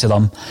get back to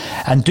them.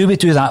 And do we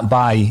do that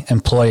by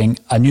employing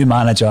a new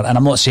manager? And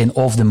I'm not saying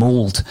of the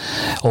mould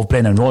of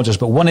Brendan Rodgers,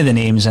 but one of the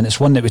names, and it's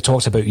one that we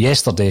talked about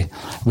yesterday,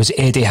 was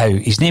Eddie Howe.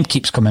 His name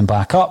keeps coming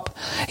back up.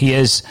 He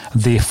is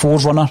the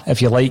forerunner,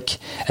 if you like,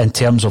 in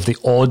terms of the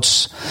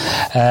odds.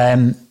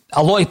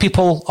 A lot of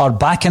people are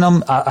backing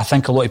him. I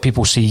think a lot of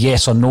people say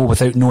yes or no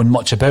without knowing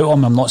much about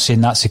him. I'm not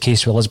saying that's the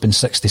case with Lisbon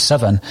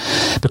 67,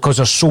 because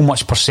there's so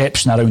much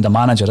perception around a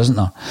manager, isn't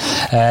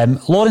there?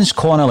 Lawrence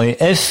Connolly,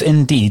 if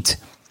indeed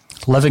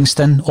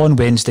Livingston on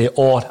Wednesday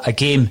or a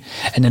game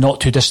in the not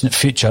too distant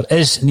future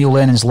is Neil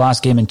Lennon's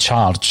last game in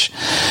charge,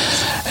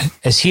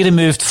 is he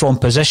removed from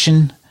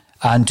position?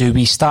 And do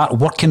we start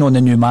working on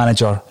the new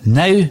manager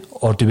now,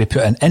 or do we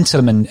put an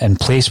interim in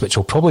place, which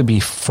will probably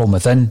be from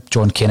within,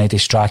 John Kennedy,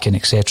 Strachan,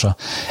 etc.,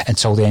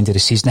 until the end of the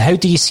season? How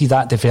do you see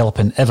that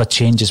developing if a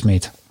change is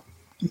made?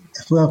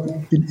 If we're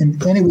in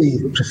any way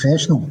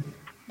professional,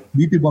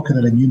 we've been working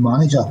on a new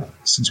manager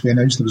since we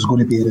announced there was going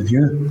to be a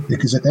review,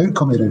 because at the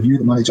outcome of the review,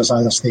 the manager's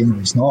either staying or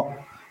he's not.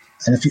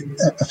 And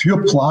if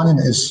your planning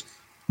is,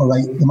 all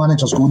right, the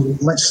manager's going,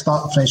 let's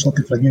start afresh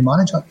looking for a new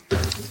manager,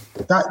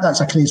 that's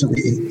a crazy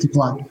way to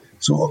plan.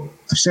 So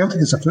if Celtic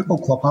as a football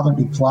club haven't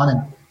been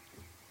planning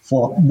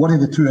for one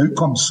of the two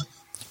outcomes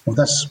of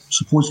this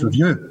supposed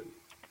review,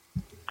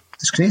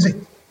 it's crazy.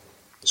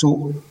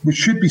 So we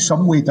should be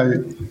some way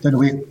down the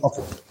way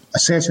of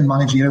assessing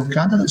managerial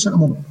candidates at the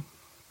moment.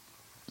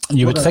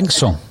 You would think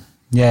so.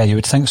 Yeah, you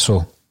would think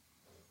so.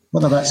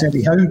 Whether that's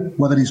Eddie Howe,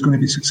 whether he's going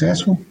to be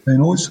successful, who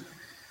knows?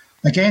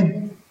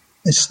 Again,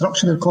 it's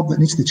structure of the club that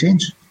needs to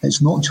change.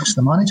 It's not just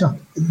the manager.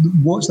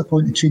 What's the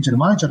point of changing the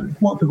manager?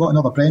 What if we got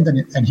another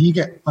Brendan and he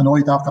get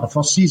annoyed after the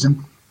first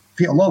season,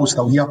 Peter Law was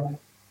still here,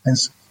 and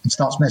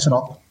starts messing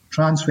up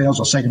transfers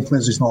or signing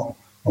players he's not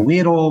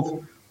aware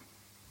of,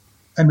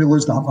 and we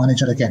lose that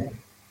manager again?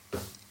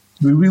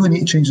 We really need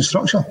to change the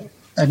structure.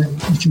 And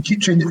you can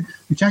keep changing.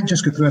 We can't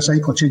just go through a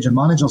cycle of changing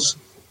managers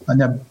and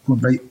then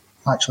going, right,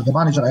 actually the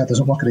manager I had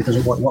doesn't work, or he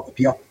doesn't want to work with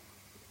Peter.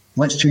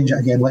 Let's change it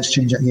again, let's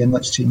change it again,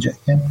 let's change it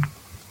again.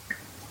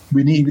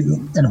 We need,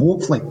 and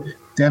hopefully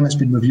Dermot's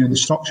been reviewing the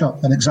structure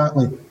and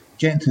exactly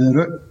getting to the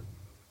root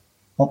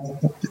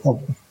of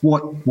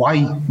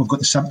why we've got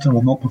the symptom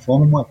of not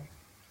performing well.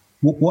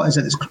 What is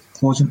it that's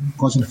causing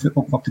the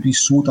football club to be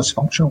so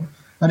dysfunctional?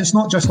 And it's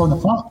not just on the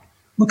park.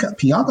 Look at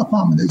the PR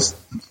department; it's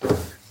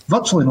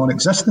virtually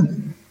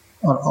non-existent.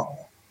 I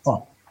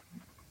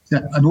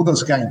know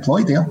there's a guy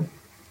employed there.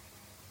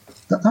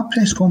 That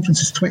press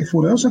conference is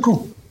 24 hours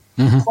ago.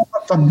 Mm-hmm.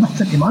 They've done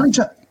nothing to manage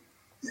it.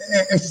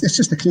 It's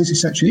just a crazy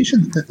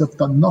situation that they've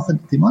done nothing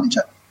to manage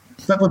it.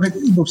 But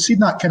we've seen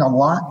that kind of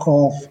lack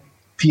of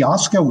PR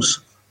skills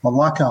or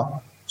lack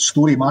of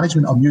story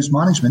management or news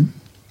management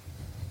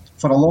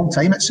for a long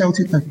time at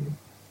Celtic now.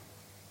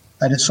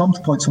 And at some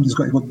point somebody's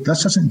got to go,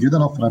 this isn't good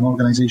enough for an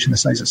organisation the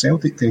size of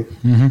Celtic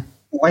to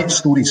let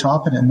stories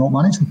happen and not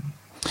manage them.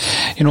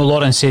 You know,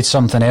 Lauren said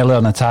something earlier,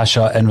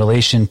 Natasha, in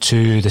relation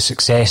to the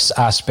success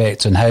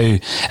aspect and how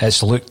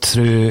it's looked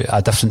through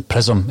a different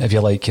prism, if you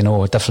like,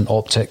 a different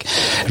optic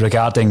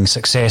regarding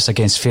success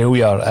against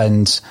failure.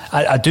 And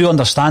I do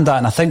understand that,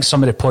 and I think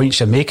some of the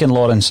points you're making,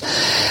 Lawrence,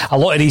 a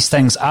lot of these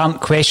things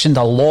aren't questioned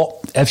a lot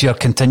if you're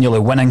continually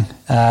winning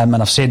and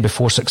I've said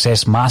before,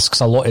 success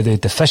masks a lot of the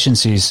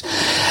deficiencies.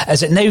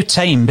 Is it now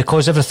time,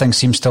 because everything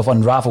seems to have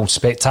unravelled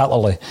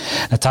spectacularly,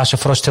 Natasha,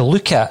 for us to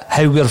look at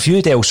how we're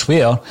viewed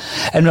elsewhere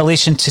in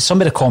relation to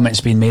some of the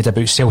comments being made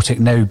about Celtic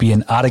now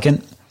being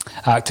arrogant,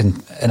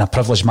 acting in a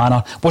privileged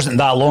manner? Wasn't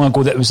that long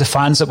ago that it was the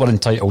fans that were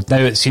entitled. Now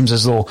it seems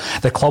as though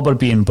the club are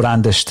being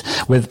brandished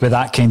with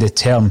that kind of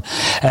term.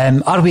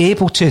 Are we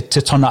able to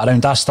turn that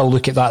around? I still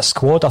look at that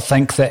squad. I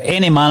think that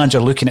any manager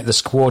looking at the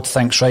squad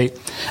thinks, right,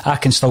 I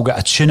can still get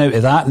a tune out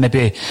of that,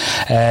 maybe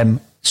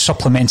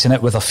supplementing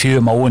it with a few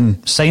of my own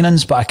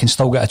signings, but I can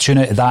still get a tune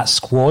out of that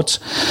squad.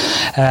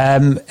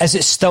 Is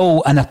it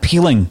still an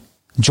appealing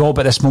job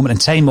at this moment in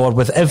time, or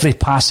with every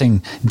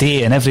passing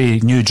day and every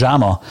new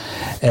drama,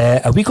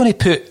 are we going to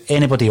put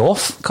anybody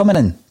off coming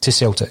in to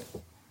Celtic?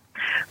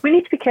 We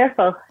need to be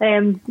careful.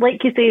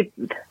 Like you say,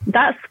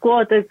 that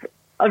squad is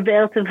a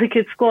relatively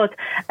good squad,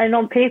 and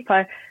on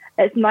paper,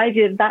 it's my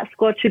view that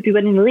squad should be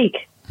winning the league.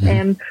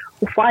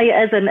 Why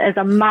it isn't is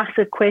a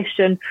massive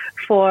question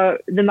for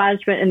the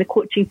management and the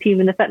coaching team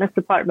and the fitness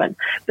department.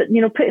 But,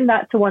 putting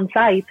that to one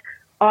side,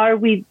 are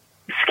we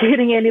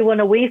scaring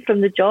anyone away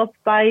from the job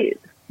by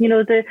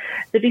the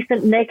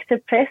recent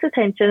negative press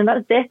attention? And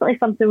that's definitely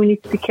something we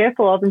need to be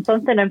careful of, and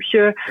something I'm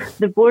sure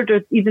the board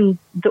or even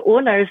the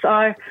owners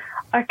are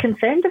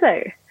concerned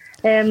about.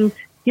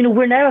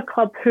 We're now a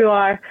club who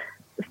are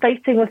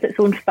fighting with its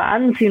own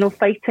fans,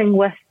 fighting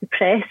with the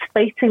press,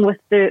 fighting with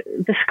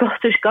the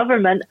Scottish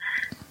government.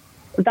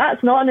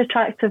 That's not an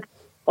attractive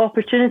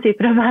opportunity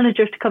for a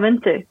manager to come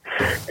into.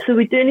 So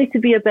we do need to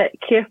be a bit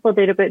careful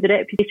there about the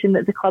reputation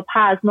that the club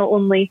has, not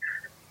only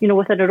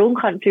within our own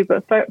country,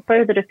 but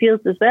further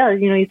afield as well.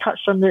 You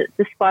touched on the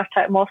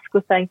Spartak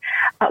Moscow thing.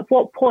 At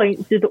what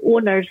point do the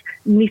owners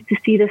need to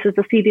see this as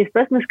a serious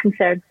business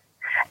concern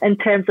in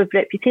terms of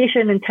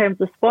reputation, in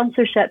terms of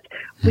sponsorship?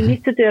 We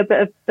need to do a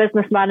bit of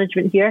business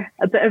management here,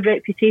 a bit of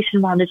reputation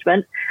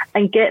management,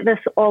 and get this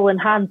all in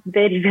hand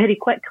very, very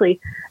quickly.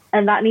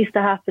 And that needs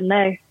to happen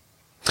now.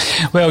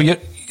 Well,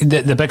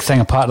 the big thing,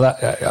 a part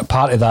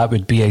of that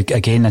would be,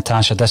 again,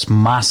 Natasha, this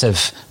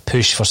massive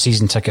push for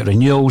season ticket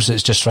renewals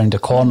that's just round the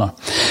corner.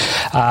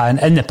 And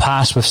in the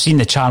past, we've seen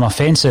the charm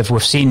offensive.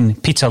 We've seen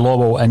Peter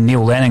Lawwell and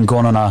Neil Lennon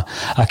going on a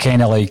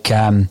kind of like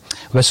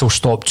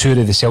whistle-stop tour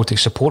of the Celtic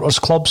supporters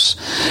clubs,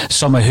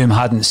 some of whom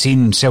hadn't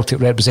seen Celtic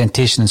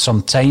representation in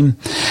some time,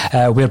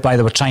 whereby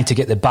they were trying to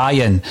get the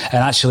buy-in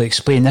and actually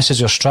explain, this is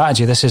your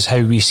strategy, this is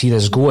how we see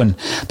this going,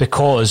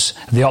 because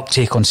the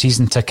uptake on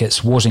season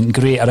tickets wasn't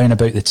great around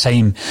about the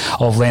time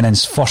of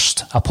Lennon's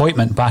first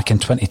appointment back in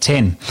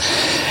 2010.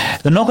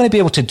 They're not going to be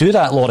able to do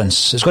that,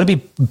 Lawrence. It's going to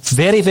be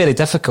very, very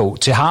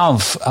difficult to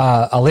have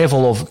a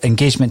level of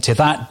engagement to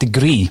that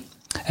degree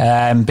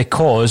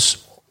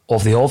because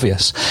of the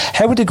obvious.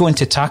 How are they going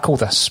to tackle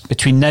this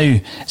between now,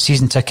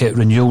 season ticket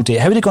renewal date?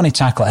 How are they going to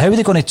tackle it? How are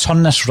they going to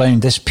turn this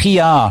round, this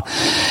PR?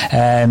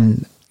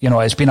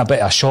 It's been a bit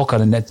of a shocker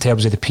in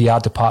terms of the PR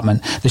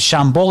department. The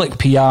shambolic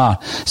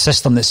PR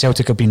system that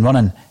Celtic have been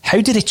running,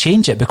 how do they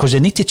change it? Because they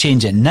need to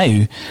change it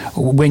now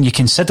when you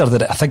consider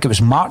that I think it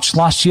was March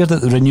last year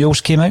that the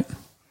renewals came out.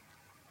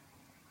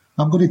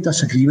 I'm going to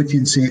disagree with you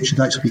and say it should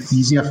actually be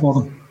easier for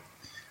them.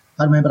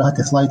 I remember I had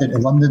to fly down to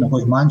London, I go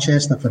to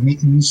Manchester for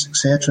meetings,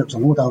 etc. It was a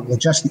load of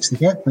logistics to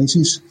get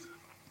places.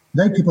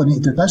 Now people I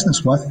need to do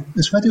business with,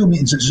 it's video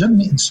meetings, it's Zoom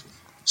meetings.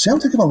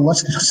 Celtic have a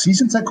list of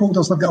season ticket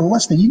holders, they've got a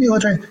list of email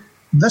addresses.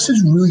 This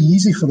is really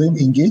easy for them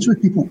to engage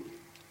with people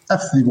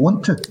if they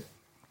want to.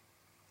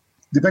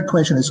 The big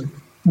question is,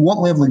 what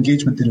level of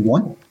engagement do they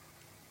want?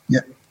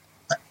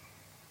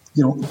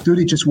 Do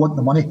they just want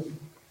the money?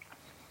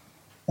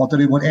 Or do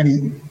they want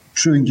any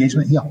true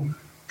engagement here?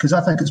 Because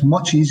I think it's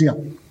much easier.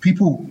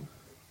 People,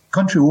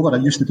 country over, are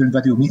used to doing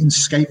video meetings,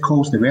 Skype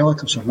calls to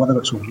relatives, or whether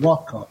it's on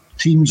work or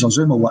Teams or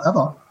Zoom or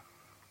whatever.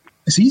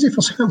 It's easy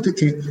for Celtic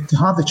to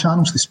have the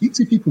channels to speak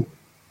to people.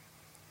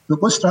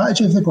 But what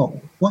strategy have they got?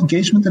 What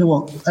engagement do they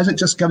want? Is it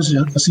just gives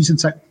you a season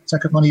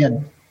ticket money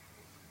in?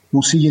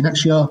 We'll see you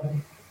next year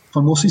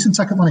for more season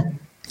ticket money.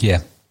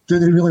 Yeah. Do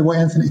they really want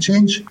anything to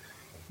change?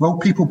 Will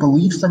people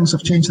believe things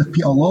have changed if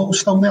Peter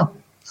Lawwell's still there?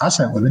 I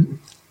certainly wouldn't.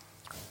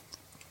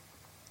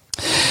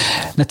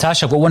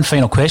 Natasha, I've got one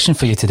final question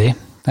for you today.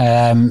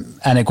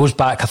 And it goes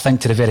back, I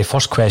think, to the very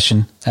first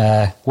question.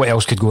 What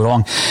else could go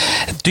wrong?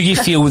 Do you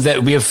feel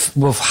that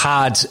we've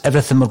had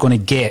everything we're going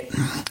to get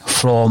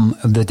from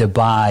the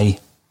Dubai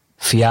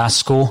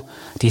fiasco?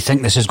 Do you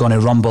think this is going to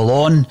rumble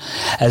on?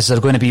 Is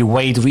there going to be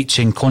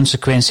wide-reaching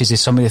consequences to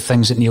some of the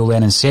things that Neil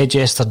Lennon said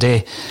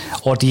yesterday?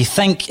 Or do you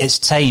think it's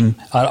time,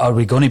 are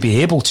we going to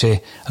be able to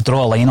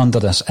draw a line under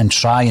this and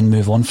try and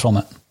move on from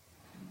it?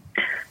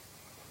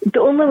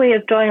 The only way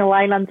of drawing a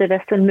line under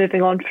this and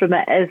moving on from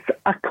it is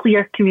a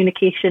clear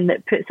communication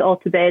that puts it all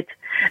to bed,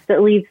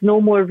 that leaves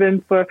no more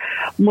room for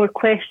more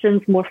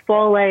questions, more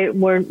fallout,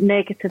 more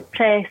negative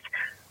press.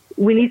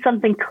 We need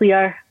something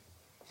clear,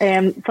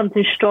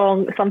 something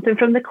strong, something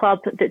from the club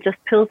that just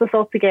pulls us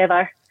all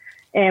together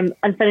and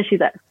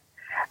finishes it.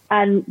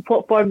 And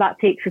what form that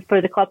takes is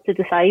for the club to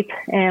decide.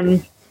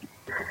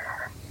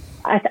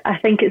 I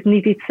think it's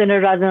needed sooner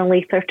rather than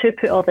later to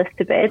put all this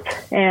to bed.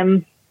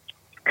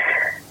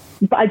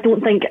 But I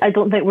don't think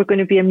we're going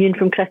to be immune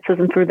from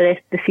criticism for the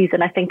rest of the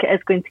season. I think it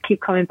is going to keep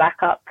coming back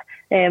up.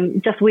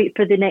 Just wait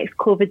for the next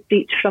COVID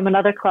breach from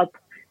another club,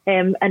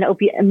 and it'll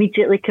be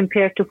immediately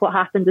compared to what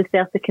happened with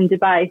Celtic in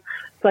Dubai.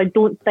 So I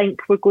don't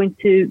think we're going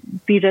to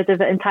be rid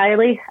of it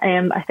entirely.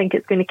 I think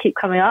it's going to keep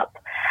coming up.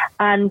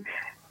 And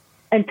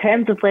in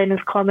terms of Lennon's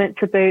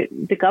comments about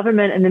the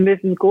government and the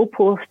moving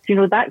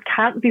goalposts, that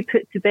can't be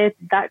put to bed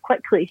that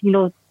quickly.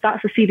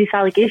 That's a serious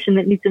allegation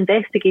that needs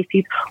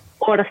investigated,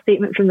 or a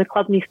statement from the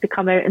club needs to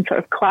come out and sort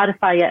of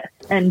clarify it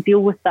and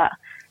deal with that.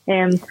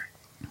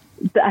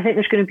 But I think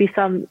there's going to be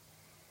some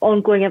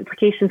ongoing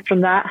implications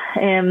from that.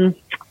 And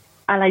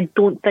I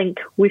don't think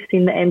we've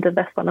seen the end of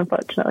this one,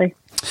 unfortunately.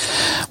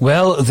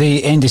 Well,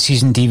 the end of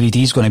season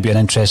DVD is going to be an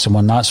interesting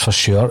one, that's for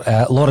sure.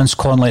 Lawrence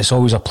Conley, it's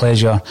always a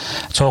pleasure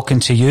talking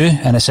to you,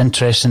 and it's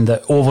interesting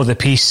that over the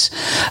piece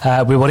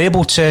we were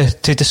able to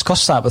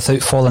discuss that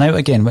without falling out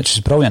again, which is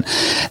brilliant.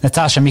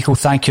 Natasha Meikle,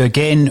 thank you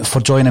again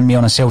for joining me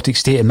on A Celtic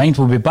State of Mind.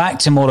 We'll be back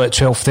tomorrow at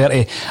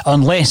 12:30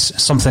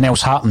 unless something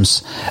else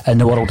happens in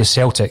the world of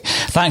Celtic.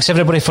 Thanks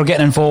everybody for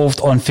getting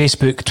involved on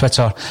Facebook,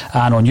 Twitter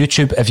and on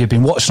YouTube. If you've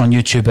been watching on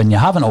YouTube and you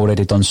haven't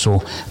already done so,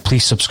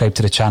 please subscribe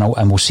to the channel,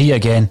 and we'll see you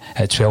again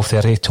at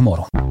 12:30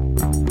 tomorrow.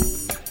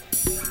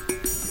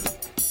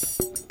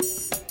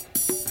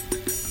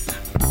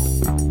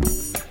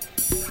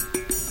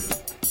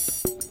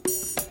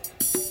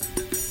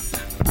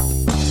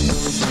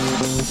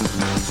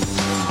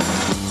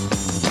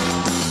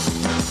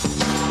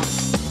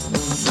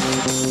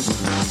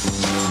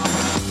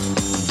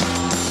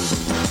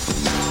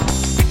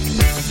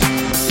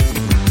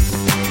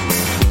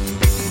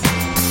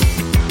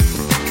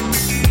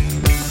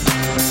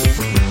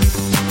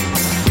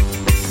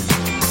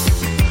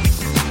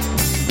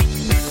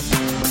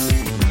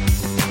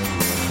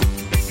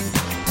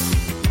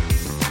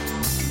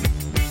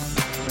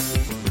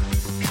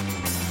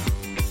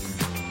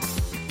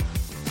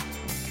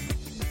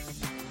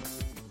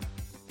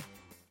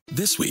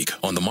 This week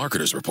on The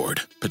Marketer's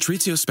Report,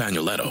 Patrizio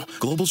Spagnoletto,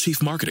 Global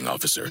Chief Marketing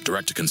Officer,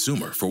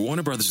 Direct-to-Consumer for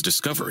Warner Brothers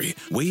Discovery,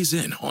 weighs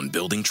in on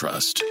building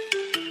trust.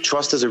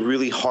 Trust is a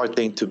really hard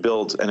thing to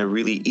build and a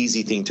really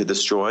easy thing to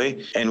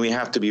destroy, and we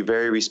have to be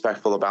very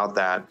respectful about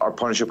that. Our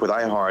partnership with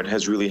iHeart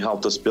has really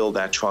helped us build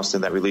that trust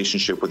and that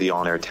relationship with the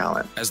on-air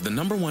talent. As the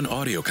 #1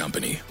 audio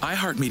company,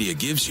 iHeartMedia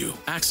gives you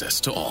access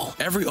to all.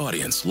 Every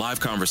audience, live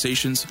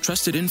conversations,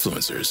 trusted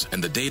influencers,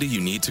 and the data you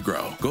need to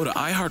grow. Go to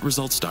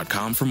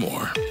iHeartResults.com for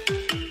more.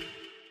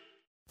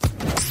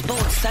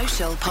 Sports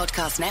Social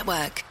Podcast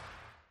Network.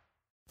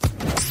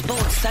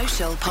 Sports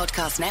Social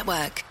Podcast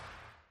Network.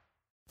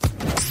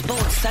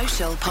 Sports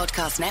Social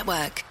Podcast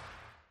Network.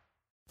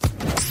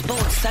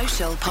 Sports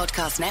Social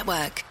Podcast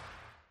Network.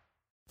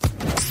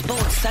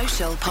 Sports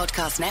Social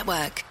Podcast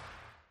Network.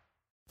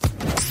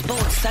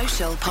 Sports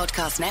Social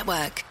Podcast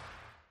Network.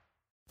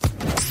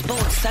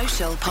 Sports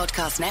Social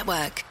Podcast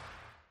Network.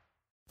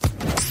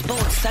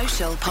 Sports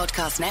Social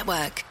Podcast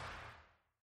Network.